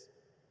 years.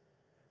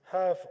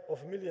 Half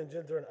of a million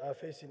children are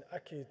facing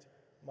acute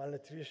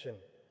malnutrition.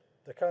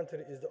 The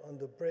country is on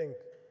the brink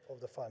of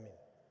the famine.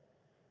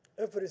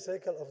 Every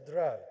cycle of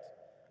drought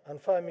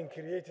and famine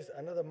creates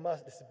another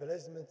mass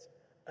displacement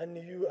and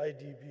new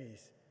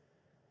IDPs.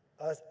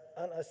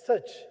 And as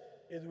such,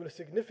 it will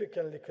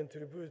significantly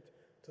contribute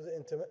to the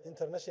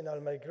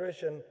international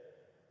migration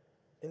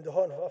in the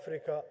Horn of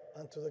Africa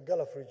and to the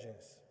Gulf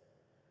regions.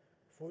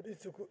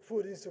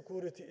 Food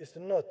insecurity is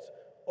not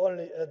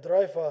only a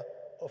driver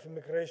of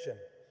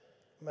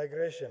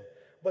migration,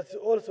 but it's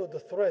also the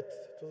threat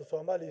to the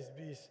Somali's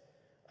peace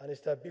and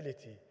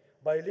stability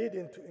by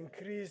leading to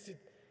increased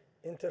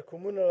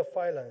intercommunal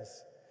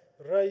violence,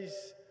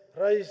 rise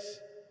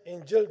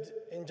in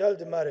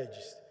child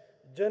marriages,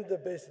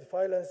 gender-based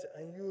violence,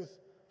 and youth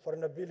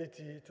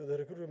vulnerability to the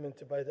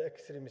recruitment by the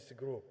extremist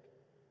group.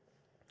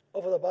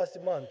 Over the past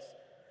months,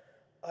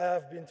 I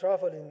have been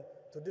traveling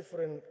to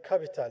different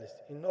capitals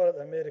in North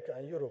America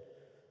and Europe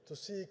to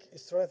seek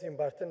strengthening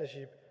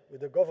partnership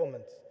with the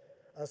government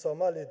and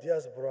Somali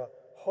diaspora,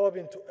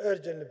 hoping to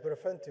urgently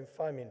prevent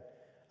famine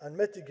and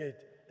mitigate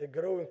a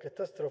growing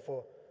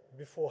catastrophe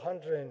before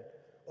hundreds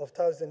of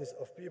thousands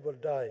of people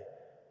die.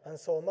 And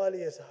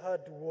Somalia's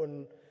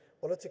hard-won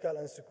political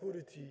and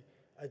security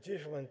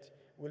achievement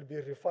will be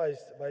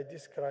revised by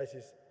this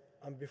crisis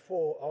and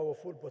before our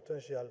full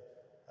potential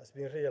has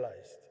been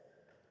realized.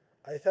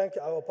 I thank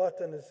our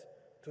partners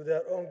to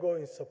their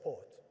ongoing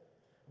support,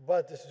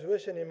 but the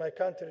situation in my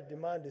country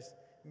demands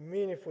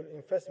meaningful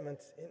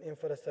investments in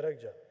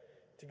infrastructure,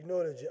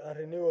 technology, and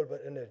renewable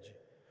energy.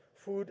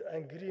 food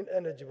and green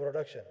energy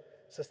production,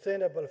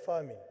 sustainable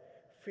farming,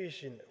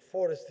 fishing,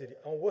 forestry,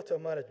 and water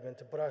management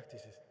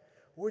practices,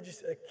 which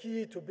is a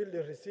key to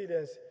building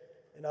resilience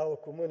in our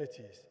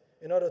communities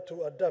in order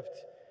to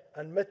adapt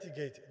and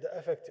mitigate the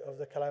effect of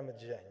the climate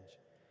change.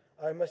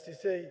 I must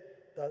say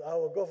that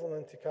our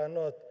government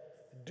cannot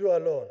do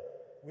alone.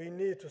 We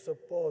need to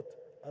support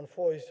and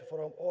voice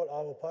from all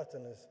our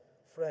partners,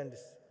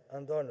 friends,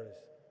 and donors.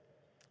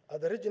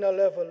 At the regional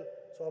level,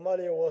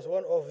 Somalia was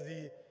one of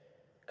the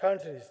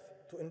countries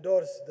to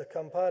endorse the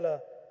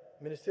Kampala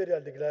Ministerial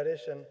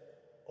Declaration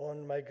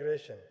on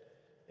Migration,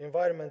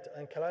 Environment,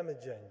 and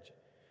Climate Change,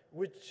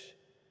 which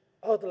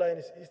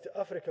outlines East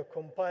Africa's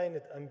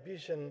combined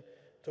ambition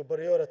to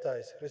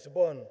prioritize,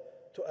 respond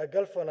to a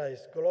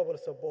galvanized global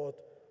support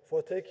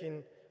for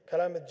taking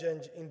climate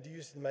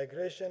change-induced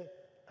migration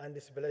and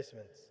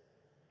displacements.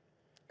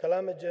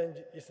 Climate change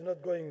is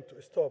not going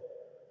to stop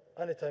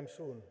anytime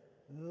soon,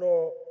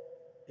 nor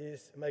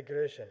is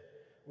migration.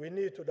 We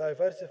need to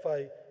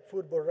diversify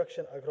food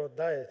production across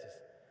diets,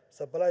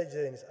 supply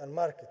chains, and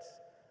markets,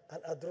 and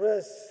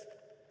address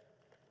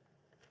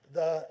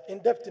the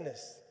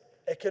indebtedness,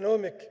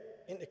 economic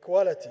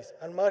inequalities,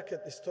 and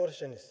market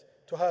distortions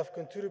that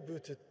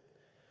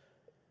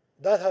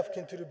have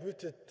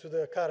contributed to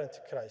the current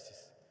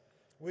crisis.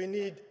 We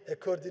need a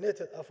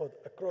coordinated effort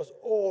across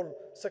all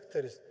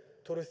sectors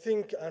to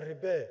rethink and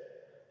repair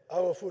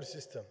our food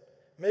system,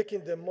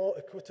 making them more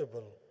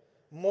equitable,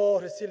 more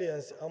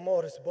resilient, and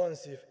more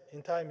responsive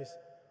in times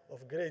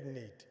of great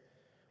need.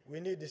 We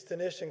need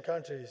destination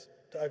countries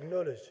to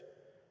acknowledge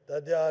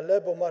that their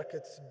labor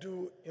markets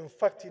do in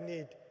fact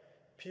need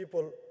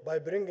people by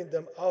bringing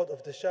them out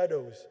of the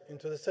shadows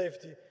into the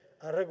safety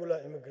and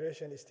regular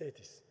immigration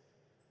status.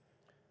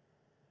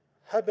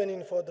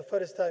 Happening for the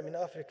first time in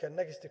Africa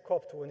next to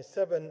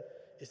COP27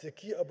 is a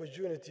key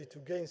opportunity to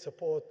gain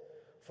support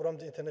from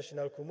the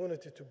international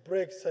community to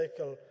break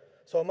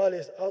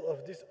Somalia out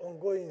of this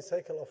ongoing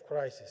cycle of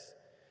crisis.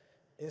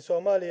 In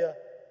Somalia,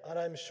 and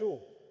I'm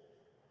sure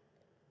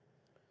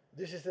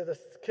this is the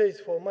case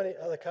for many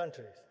other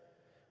countries,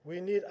 we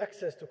need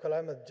access to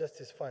climate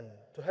justice fund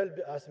to help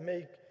us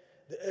make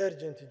the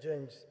urgent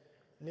change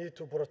need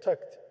to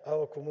protect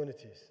our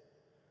communities.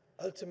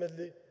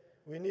 Ultimately,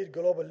 we need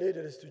global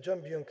leaders to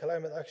champion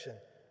climate action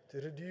to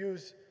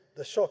reduce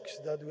the shocks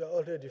that we are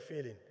already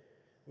feeling.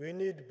 We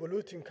need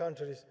polluting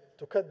countries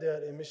to cut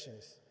their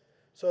emissions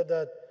so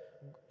that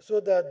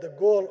the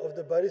goal of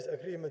the Paris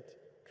Agreement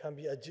can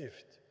be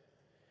achieved.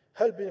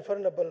 Helping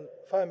vulnerable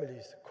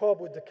families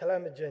cope with the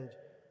climate change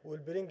will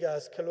bring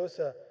us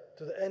closer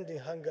to the ending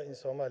hunger in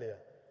Somalia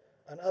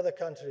and other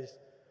countries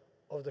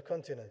of the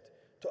continent,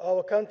 to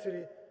our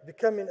country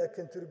becoming a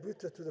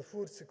contributor to the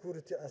food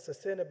security and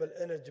sustainable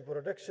energy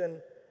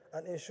production,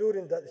 and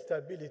ensuring that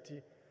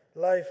stability,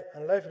 life,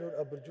 and livelihood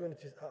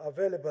opportunities are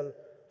available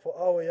for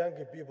our young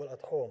people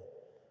at home.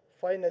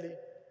 Finally,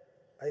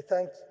 I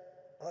thank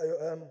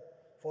IOM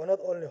for not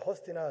only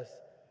hosting us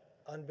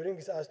and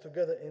bringing us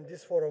together in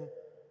this forum,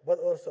 but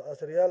also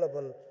as a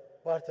reliable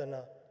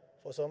partner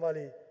for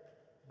Somali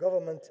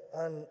government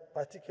and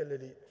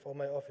particularly for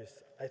my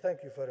office. I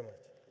thank you very much.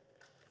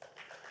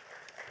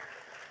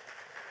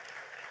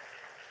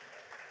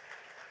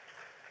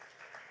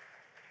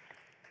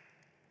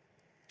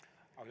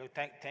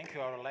 Thank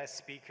you, our last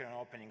speaker in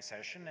opening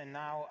session. And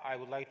now I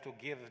would like to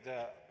give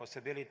the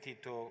possibility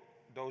to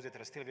those that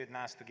are still with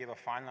us to give a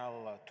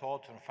final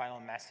thought and final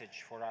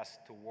message for us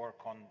to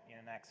work on in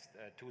the next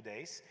 2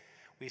 days.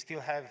 We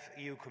still have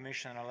EU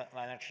Commissioner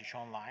Lenarčič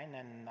online,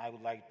 and I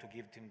would like to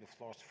give him the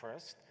floor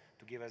first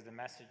to give us the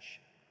message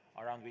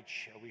around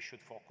which we should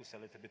focus a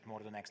little bit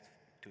more the next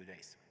 2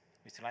 days.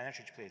 Mr.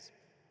 Lenarčič, please.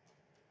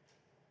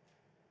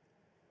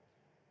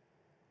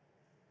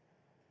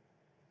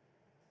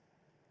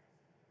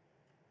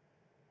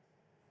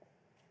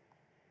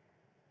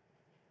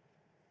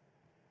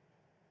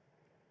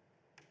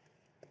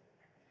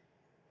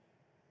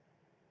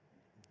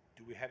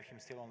 Do we have him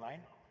still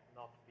online?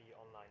 Not be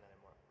online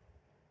anymore.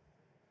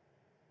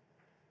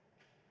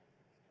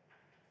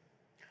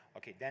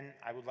 Okay, then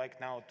I would like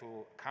now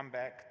to come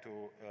back to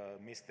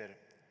Mr.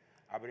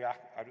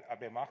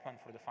 Abdelrahman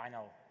for the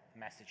final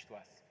message to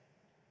us.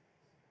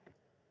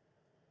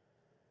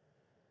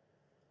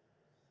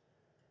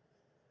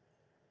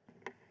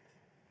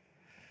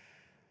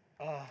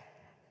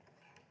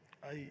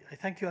 I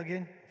thank you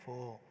again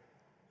for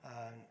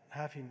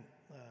having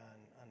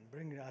and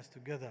bringing us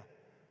together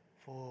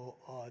for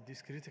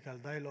this critical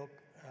dialogue.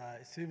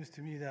 It seems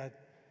to me that,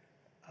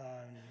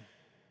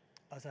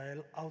 as I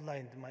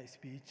outlined in my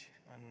speech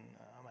and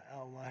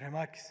my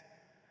remarks,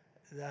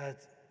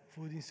 that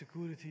food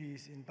insecurity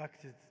is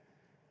impacted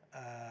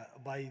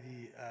by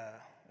the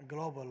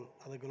global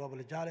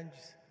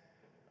challenges,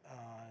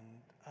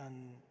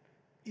 and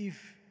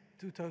if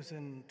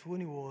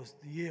 2020 was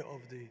the year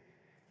of the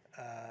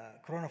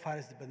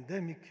coronavirus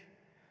pandemic,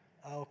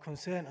 our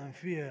concern and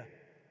fear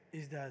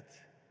is that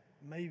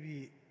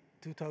maybe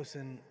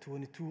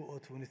 2022 or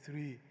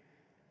 23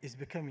 is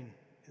becoming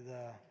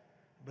the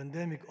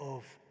pandemic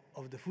of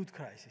the food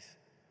crisis.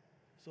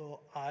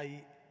 So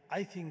I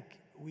think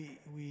we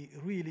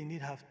really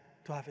need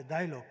to have a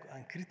dialogue,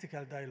 and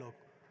critical dialogue,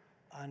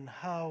 on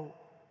how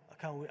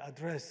can we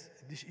address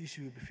this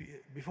issue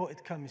before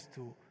it comes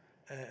to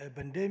a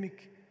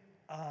pandemic.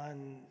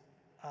 And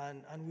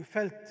we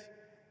felt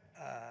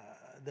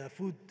the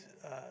food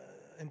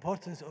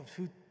importance of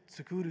food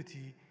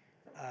security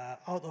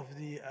out of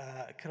the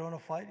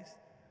coronavirus,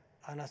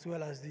 and as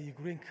well as the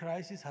Ukraine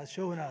crisis has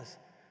shown us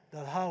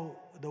that how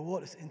the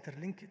world is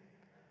interlinked,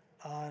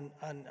 and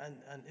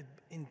it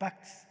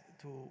impacts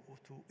to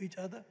each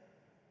other,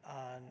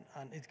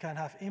 and it can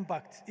have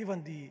impacts.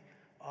 Even the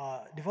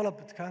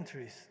developed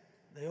countries,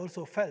 they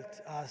also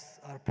felt, as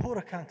our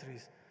poorer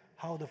countries,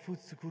 how the food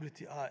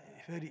security are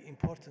very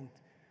important,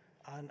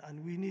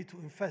 and we need to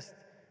invest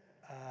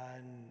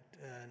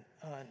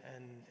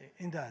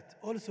in that.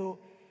 Also,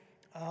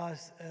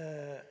 as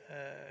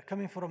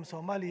coming from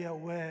Somalia,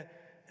 where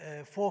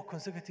 4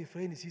 consecutive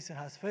rainy seasons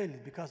has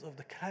failed because of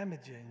the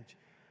climate change,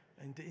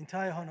 and the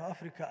entire Horn of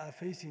Africa are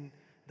facing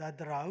that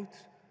drought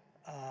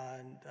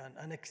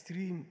and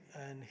extreme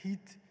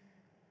heat,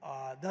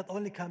 that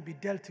only can be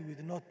dealt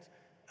with not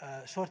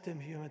short-term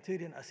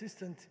humanitarian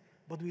assistance,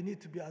 but we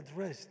need to be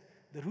addressed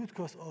the root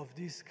cause of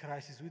this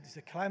crisis, which is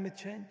the climate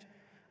change.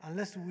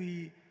 Unless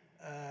we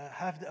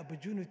have the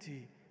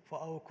opportunity for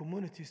our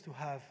communities to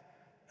have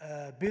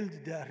build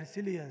their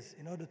resilience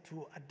in order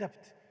to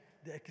adapt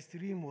the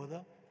extreme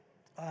weather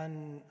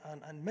and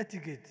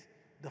mitigate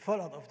the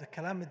fallout of the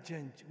climate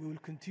change, we will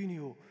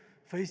continue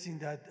facing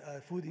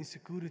that food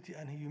insecurity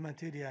and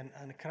humanitarian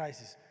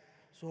crisis.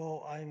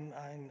 So I'm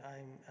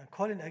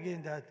calling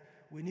again that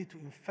we need to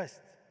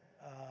invest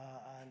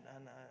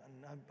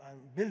and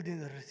building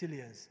the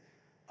resilience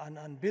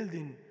and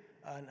building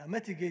and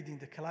mitigating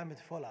the climate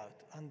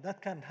fallout. And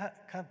that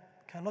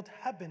cannot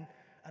happen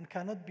and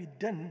cannot be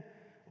done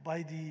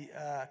by the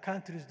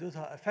countries that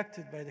are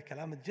affected by the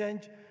climate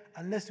change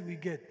unless we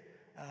get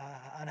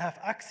and have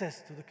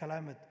access to the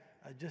climate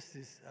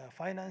justice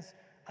finance,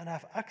 and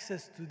have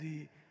access to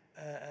the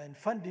and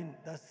funding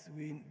that's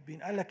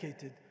been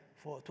allocated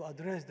to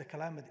address the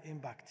climate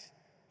impacts.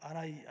 And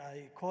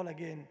I call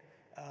again,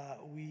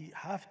 we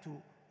have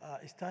to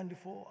stand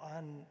for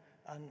and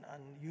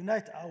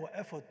unite our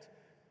effort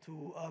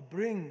to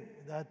bring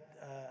that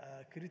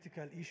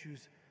critical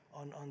issues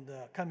on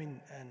the coming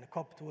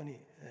COP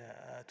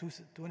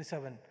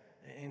 27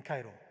 in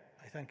Cairo.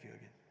 I thank you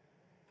again.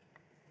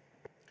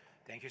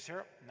 Thank you,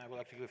 sir. Now I would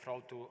like to give the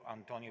floor to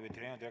Antonio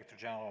Vitorino, Director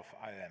General of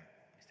IDM.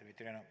 Mr.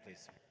 Vitorino,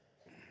 please.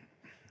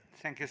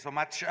 Thank you so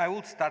much. I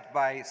will start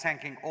by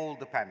thanking all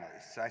the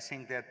panelists. I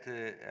think that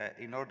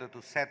in order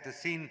to set the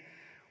scene,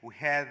 we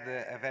had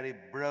a very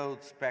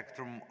broad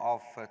spectrum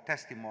of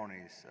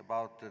testimonies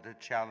about the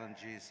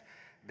challenges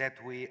that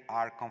we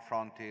are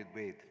confronted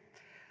with.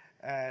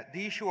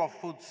 The issue of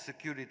food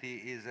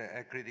security is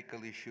a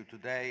critical issue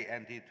today,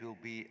 and it will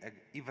be an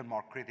even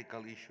more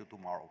critical issue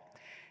tomorrow.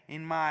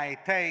 In my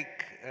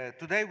take,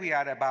 today we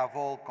are above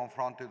all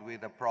confronted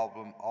with a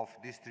problem of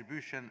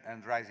distribution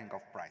and rising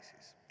of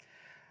prices.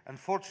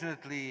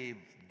 Unfortunately,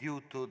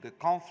 due to the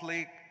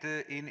conflict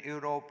in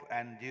Europe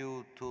and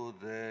due to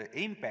the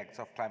impacts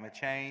of climate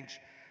change,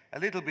 a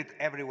little bit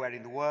everywhere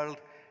in the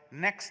world,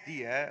 next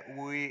year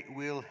we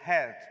will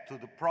add to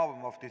the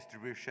problem of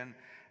distribution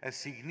a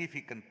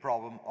significant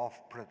problem of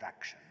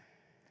production,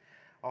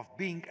 of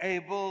being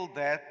able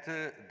that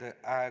the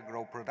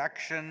agro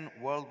production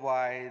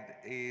worldwide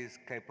is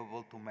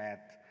capable to meet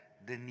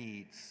the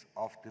needs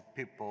of the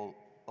people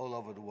all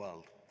over the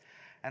world.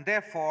 And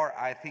therefore,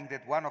 I think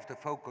that one of the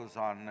focus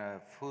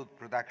on food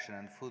production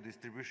and food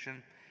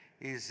distribution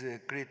is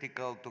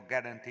critical to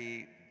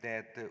guarantee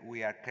that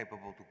we are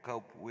capable to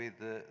cope with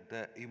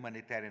the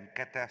humanitarian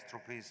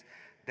catastrophes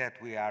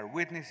that we are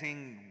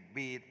witnessing,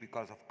 be it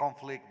because of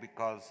conflict,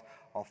 because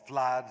of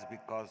floods,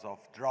 because of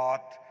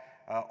drought,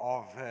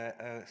 of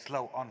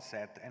slow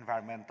onset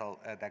environmental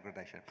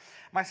degradation.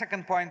 My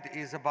second point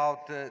is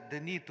about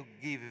the need to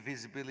give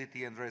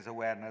visibility and raise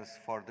awareness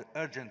for the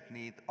urgent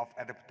need of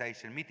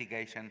adaptation,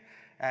 mitigation,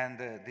 and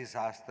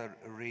disaster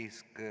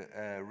risk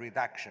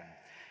reduction.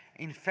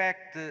 In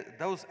fact,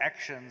 those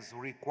actions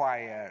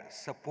require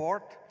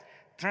support,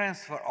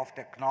 transfer of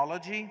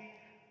technology,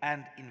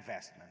 and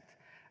investment.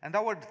 And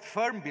our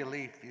firm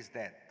belief is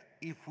that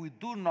if we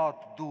do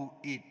not do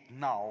it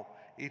now,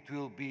 it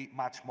will be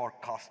much more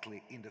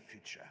costly in the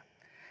future,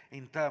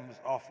 in terms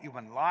of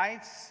human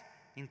lives,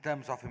 in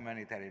terms of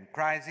humanitarian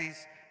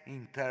crisis,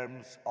 in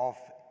terms of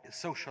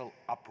social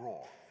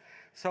uproar.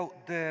 So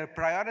the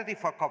priority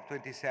for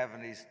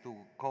COP27 is to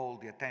call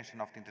the attention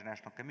of the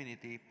international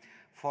community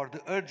for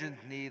the urgent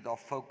need of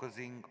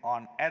focusing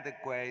on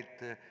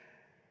adequate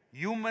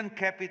human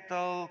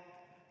capital,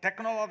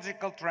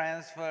 technological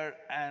transfer,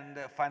 and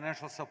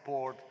financial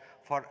support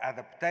for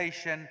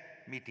adaptation,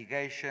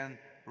 mitigation,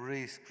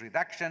 risk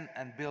reduction,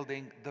 and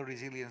building the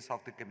resilience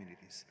of the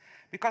communities.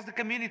 Because the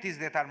communities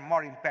that are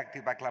more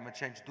impacted by climate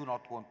change do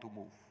not want to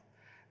move.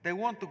 They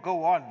want to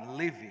go on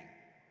living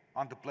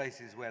on the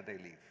places where they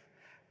live.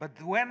 But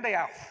when they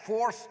are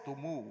forced to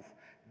move,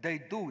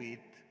 they do it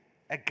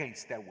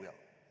against their will.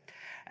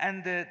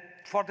 And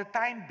for the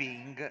time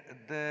being,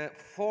 the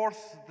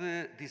forced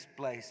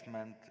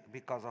displacement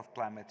because of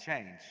climate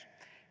change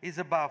is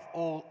above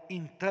all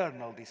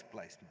internal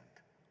displacement.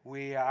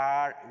 We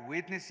are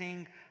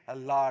witnessing a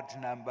large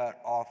number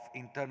of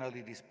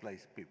internally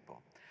displaced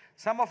people.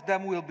 Some of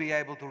them will be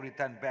able to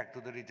return back to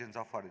the regions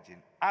of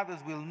origin. Others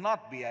will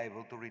not be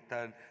able to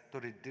return to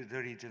the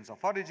regions of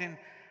origin.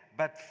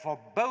 But for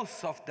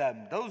both of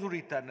them, those who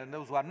return and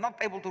those who are not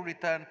able to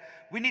return,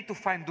 we need to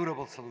find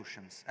durable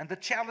solutions. And the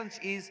challenge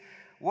is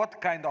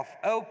what kind of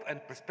hope and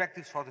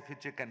perspectives for the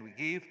future can we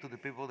give to the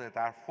people that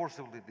are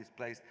forcibly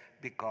displaced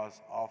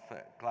because of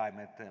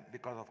climate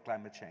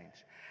change.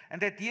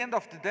 And at the end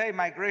of the day,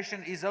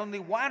 migration is only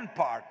one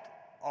part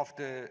of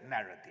the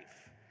narrative.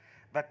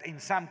 But in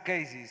some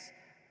cases,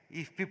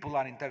 if people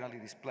are internally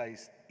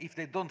displaced, if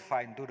they don't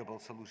find durable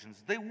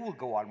solutions, they will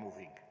go on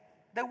moving.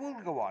 They will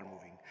go on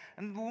moving.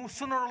 And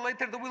sooner or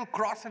later, they will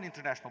cross an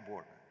international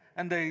border,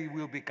 and they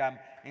will become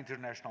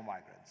international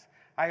migrants.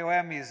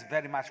 IOM is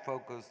very much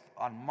focused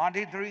on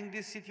monitoring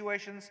these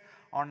situations,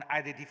 on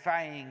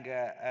identifying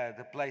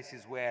the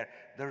places where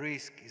the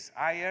risk is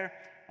higher,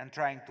 and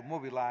trying to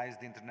mobilize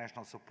the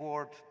international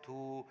support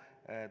to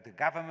the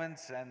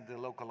governments and the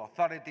local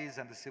authorities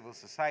and the civil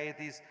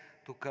societies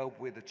to cope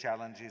with the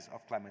challenges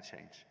of climate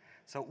change.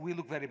 So we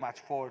look very much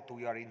forward to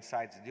your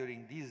insights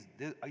during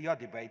your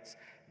debates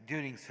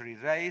during 3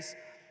 days,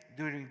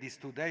 during these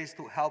 2 days,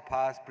 to help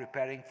us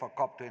preparing for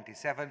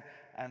COP27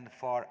 and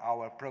for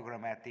our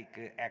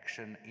programmatic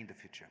action in the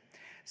future.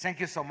 Thank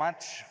you so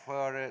much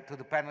to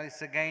the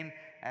panelists again,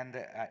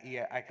 and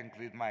here I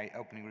conclude my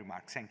opening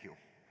remarks. Thank you.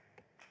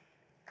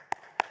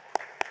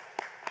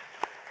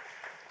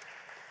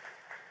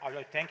 I would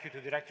like to thank you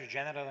to Director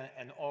General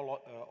and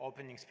all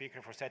opening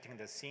speakers for setting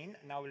the scene.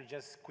 Now we'll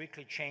just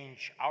quickly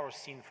change our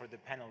scene for the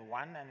panel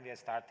 1, and we are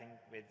starting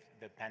with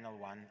the panel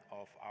 1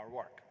 of our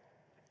work.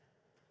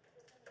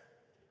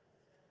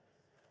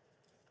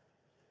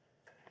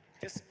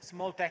 Just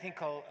small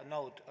technical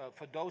note,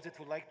 for those that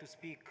would like to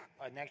speak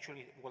and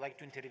actually would like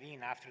to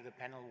intervene after the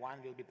panel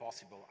 1 will be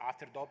possible.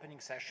 After the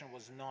opening session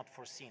was not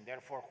foreseen.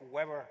 Therefore,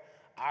 whoever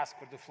asked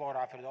for the floor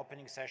after the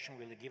opening session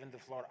will be given the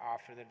floor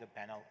after the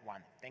panel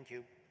 1. Thank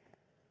you.